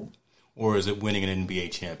Super Bowl, or is it winning an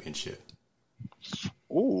NBA championship?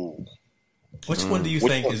 Ooh. Which one do you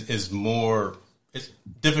think is more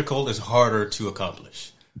difficult, is harder to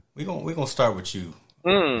accomplish? We're gonna start with you,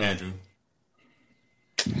 Andrew.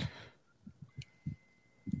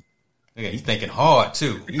 Yeah, he's thinking hard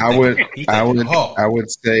too. I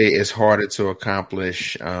would say it's harder to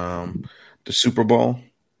accomplish the Super Bowl,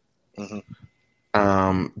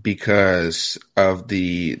 because of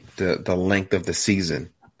the length of the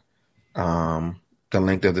season. The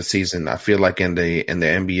length of the season. I feel like in the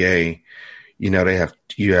NBA,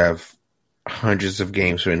 you have hundreds of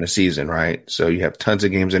games in the season, right? So you have tons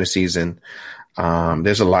of games in a season.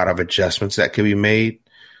 There's a lot of adjustments that can be made.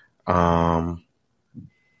 There's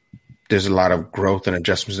a lot of growth and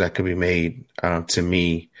adjustments that can be made, to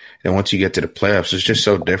me. And once you get to the playoffs, it's just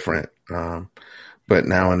so different. But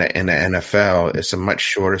now in the NFL, it's a much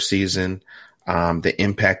shorter season. The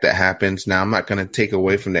impact that happens. Now, I'm not going to take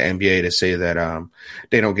away from the NBA to say that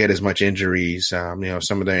they don't get as much injuries. Some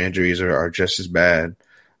of their injuries are just as bad.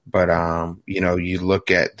 But, you look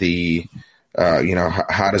at the,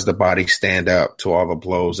 how does the body stand up to all the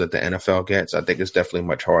blows that the NFL gets? I think it's definitely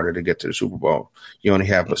much harder to get to the Super Bowl. You only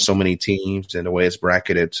have so many teams and the way it's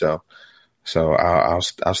bracketed. So I'll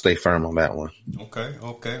stay firm on that one.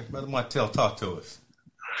 Okay. Brother Martell, talk to us.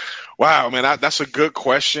 Wow, man, that's a good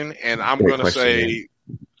question. And I'm going to say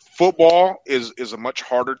football is a much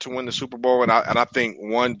harder to win the Super Bowl. And I think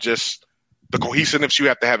just the cohesiveness you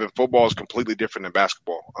have to have in football is completely different than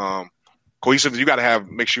basketball. Cohesive, you got to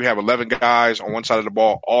make sure you have 11 guys on one side of the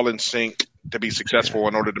ball, all in sync to be successful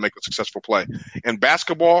in order to make a successful play. In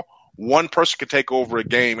basketball, one person can take over a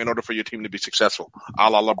game in order for your team to be successful. A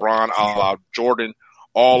la LeBron, a la Jordan,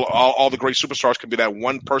 all the great superstars can be that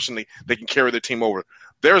one person they can carry the team over.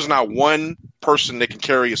 There's not one person that can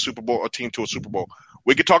carry a team to a Super Bowl.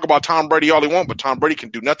 We can talk about Tom Brady all he wants, but Tom Brady can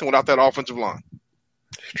do nothing without that offensive line.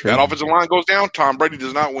 That offensive line goes down, Tom Brady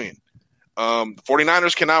does not win. The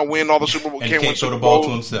 49ers cannot win all the Super Bowl. Can't win throw the ball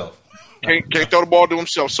to himself. Can't throw the ball to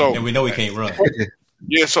himself. So, and we know he can't run.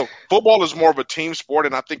 Yeah, so football is more of a team sport,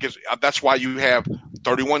 and I think that's why you have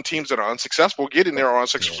 31 teams that are unsuccessful getting there or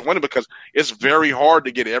unsuccessful winning, because it's very hard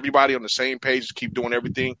to get everybody on the same page to keep doing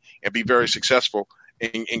everything and be very successful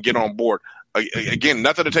and get on board. Again,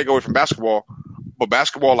 nothing to take away from basketball, but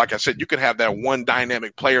basketball, like I said, you can have that one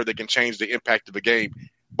dynamic player that can change the impact of the game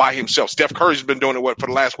by himself. Steph Curry's been doing it for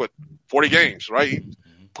the last 40 games, right?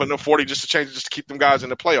 Putting up 40 just to keep them guys in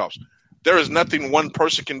the playoffs. There is nothing one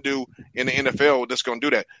person can do in the NFL that's going to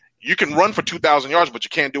do that. You can run for 2,000 yards, but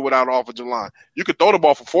you can't do it without an offensive line. You can throw the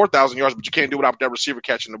ball for 4,000 yards, but you can't do it without that receiver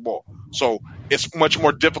catching the ball. So it's much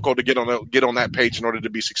more difficult to get on that page in order to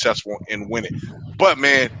be successful and win it. But,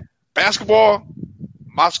 man, basketball,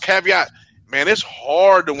 my caveat, man, it's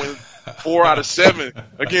hard to win 4 out of 7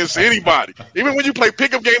 against anybody. Even when you play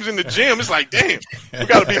pickup games in the gym, it's like, damn, we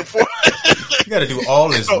got to be the 4. You got to do all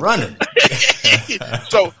this running.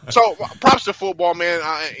 So props to football, man.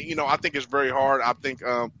 I think it's very hard. I think,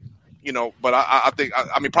 but I think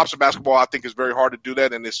props to basketball. I think it's very hard to do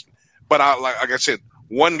that. But like I said,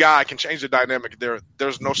 one guy can change the dynamic.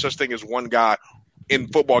 There's no such thing as one guy in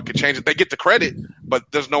football can change it. They get the credit, but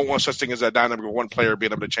there's no one such thing as that dynamic of one player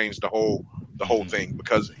being able to change the whole thing,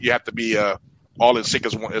 because you have to be all in sync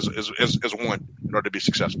as one in order to be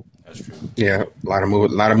successful. That's true. Yeah, a lot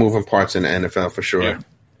of moving parts in the NFL for sure.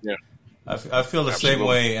 Yeah. I feel the same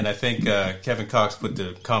way, and I think Kevin Cox put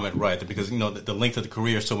the comment right, because the length of the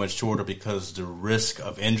career is so much shorter because the risk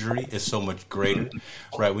of injury is so much greater,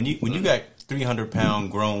 right? When you got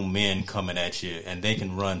 300-pound grown men coming at you, and they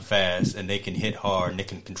can run fast, and they can hit hard, and they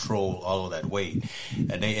can control all of that weight,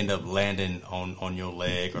 and they end up landing on your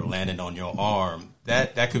leg or landing on your arm,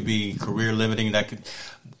 that could be career limiting.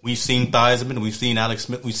 We've seen Theismann, we've seen Alex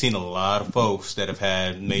Smith, we've seen a lot of folks that have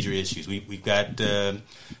had major issues. We've got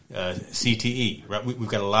CTE, right? We've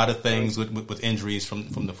got a lot of things with injuries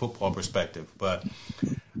from the football perspective. But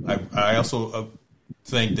I also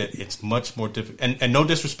think that it's much more difficult. And no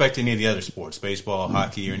disrespect to any of the other sports, baseball,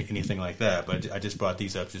 hockey, or anything like that. But I just brought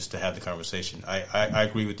these up just to have the conversation. I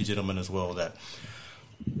agree with you gentlemen as well that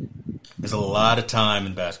there's a lot of time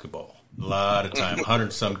in basketball. A lot of time,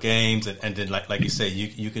 100-some games, and then like you say,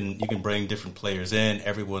 you can bring different players in.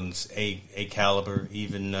 Everyone's a caliber.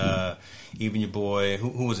 Even your boy,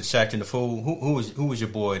 who was it, Shaqtin' a Fool? Who was your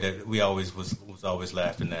boy that we always was always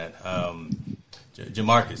laughing at?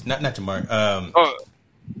 Jamarcus, not Jamar.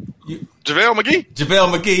 JaVale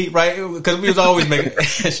McGee, right? Because we was always making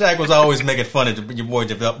Shaq was always making fun of your boy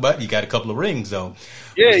JaVale, but you got a couple of rings though.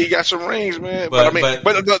 Yeah, he got some rings, man. But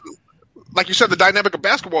like you said, the dynamic of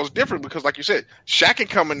basketball is different because, like you said, Shaq can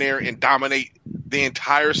come in there and dominate the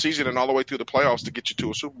entire season and all the way through the playoffs to get you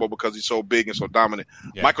to a Super Bowl because he's so big and so dominant.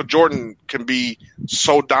 Yeah. Michael Jordan can be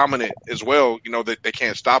so dominant as well, that they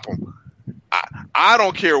can't stop him. I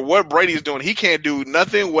don't care what Brady's doing; he can't do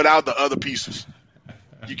nothing without the other pieces.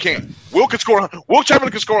 You can't. Wilt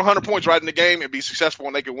Chamberlain can score 100 points right in the game and be successful,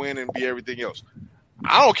 and they can win and be everything else.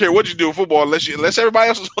 I don't care what you do in football unless everybody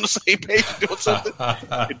else is on the same page doing something.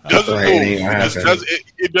 It doesn't move.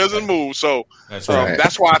 It doesn't move. So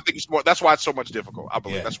that's why I think it's more. That's why it's so much difficult. I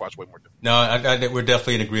believe that's why it's way more difficult. No, we're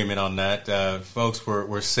definitely in agreement on that, folks.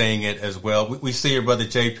 We're saying it as well. We see your brother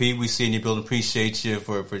JP. We see in your building. Appreciate you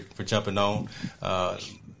for jumping on.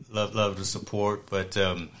 Love the support, but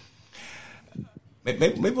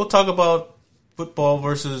maybe we'll talk about football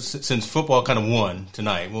versus, since football kind of won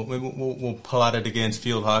tonight, we'll plot it against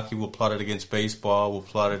field hockey. We'll plot it against baseball. We'll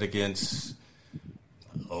plot it against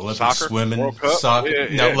Olympic swimming, soccer.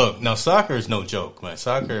 Now soccer is no joke, man.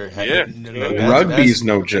 Soccer, rugby's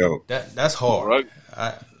no joke. That's hard.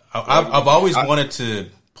 I've always wanted to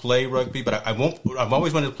play rugby, but I won't. I've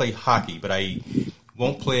always wanted to play hockey, but I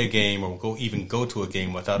won't play a game or go to a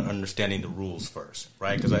game without understanding the rules first,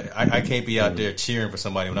 right? Because I can't be out there cheering for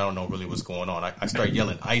somebody when I don't know really what's going on. I start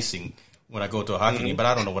yelling icing when I go to a hockey game, but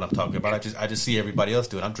I don't know what I'm talking about. I just see everybody else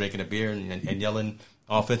do it. I'm drinking a beer and yelling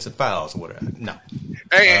offensive fouls or whatever. No.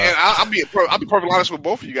 And I'll be perfectly honest with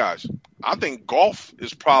both of you guys. I think golf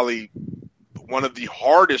is probably one of the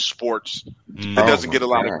hardest sports that doesn't get a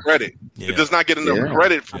lot of credit. Yeah. It does not get enough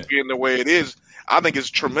credit for being the way it is. I think it's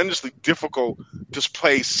tremendously difficult to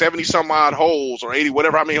play 70-some-odd holes or 80,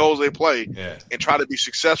 whatever how many holes they play, and try to be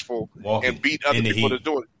successful and beat other people that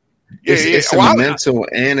do it. It's a mental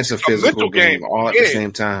and it's a physical game all at the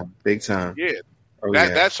same time. Big time. Yeah.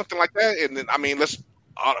 That's something like that. And then,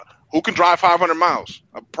 who can drive 500 miles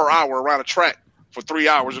per hour around a track for 3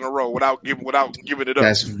 hours in a row without giving it up?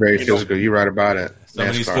 That's very physical. You're right about it. Some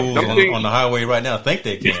of these fools on the highway right now think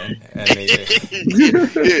they can. And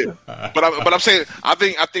But I'm saying I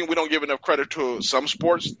think we don't give enough credit to some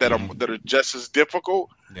sports that are just as difficult.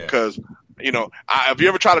 Because if you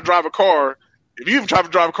ever try to drive a car. If you even try to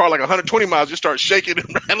drive a car like 120 miles, you start shaking and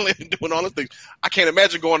rattling and doing all those things. I can't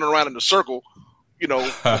imagine going around in a circle,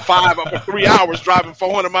 for 3 hours driving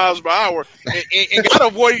 400 miles per hour and got to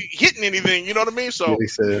avoid hitting anything. You know what I mean? So,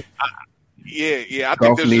 I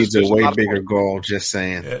golf think needs a way bigger goal. Just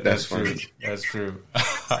saying. Yeah, that's funny. That's true.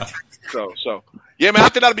 So yeah, man, I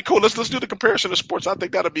think that'd be cool. Let's do the comparison of sports. I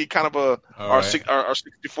think that'd be kind of our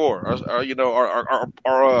 64, our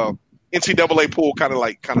NCAA pool kind of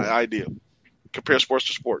idea. Compare sports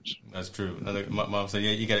to sports. That's true. My mom said,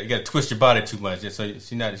 "Yeah, you got to twist your body too much." So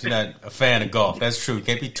she's not a fan of golf. That's true. You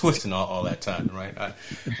can't be twisting all that time, right?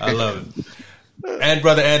 I love it. And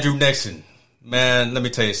brother Andrew Nixon, man, let me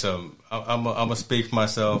tell you something. I'm gonna speak for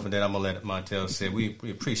myself, and then I'm gonna let Montel say we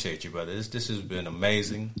appreciate you, brother. This has been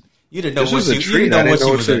amazing. You didn't know what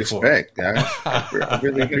you was in for. I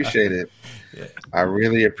really appreciate it. Yeah. I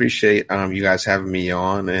really appreciate you guys having me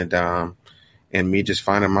on and me just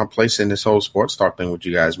finding my place in this whole sports talk thing with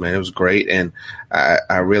you guys, man. It was great. And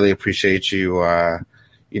I really appreciate you,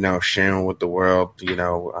 sharing with the world,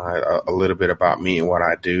 a little bit about me and what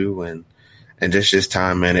I do and just this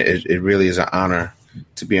time, man. It really is an honor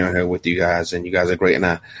to be on here with you guys, and you guys are great. And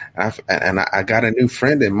I got a new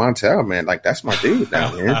friend in Montel, man. Like, that's my dude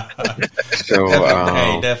now, man. So,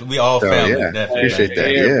 definitely. We all family. Yeah, definitely. Appreciate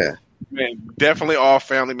that. Yeah. Man, definitely all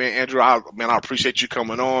family, man. Andrew, I appreciate you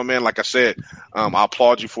coming on, man. Like I said, I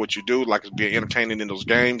applaud you for what you do, like being entertaining in those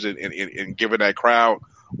games and giving that crowd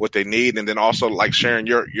what they need, and then also like sharing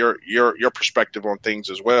your perspective on things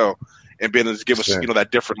as well, and being able to give us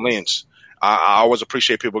that different lens. I always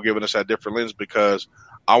appreciate people giving us that different lens because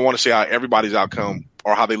I want to see how everybody's outcome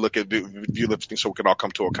or how they look at view lifting, so we can all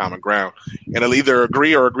come to a common ground and it'll either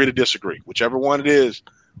agree or agree to disagree, whichever one it is.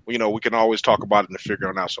 We can always talk about it and figure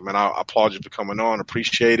it out. So, man, I applaud you for coming on.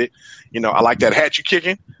 Appreciate it. I like that hat you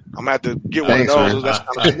kicking. I'm going to have to get one of those. Man. That's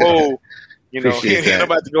kind of cool. I'm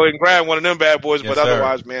about to go ahead and grab one of them bad boys. Yes, but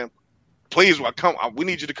otherwise, man, please, we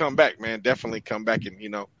need you to come back, man. Definitely come back and,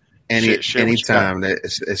 share anytime.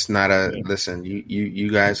 It's not listen,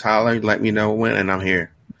 you guys holler, let me know when, and I'm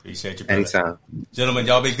here. Appreciate you, brother. Anytime. Gentlemen,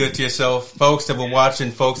 y'all be good to yourself. Folks that were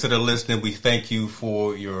watching, folks that are listening, we thank you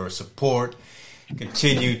for your support.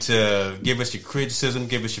 Continue to give us your criticism,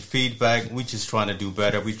 give us your feedback. We're just trying to do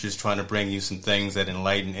better. We're just trying to bring you some things that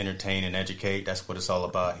enlighten, entertain, and educate. That's what it's all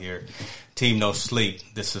about here. Team No Sleep.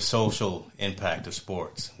 This is the social impact of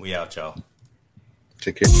sports. We out, y'all.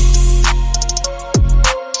 Take care.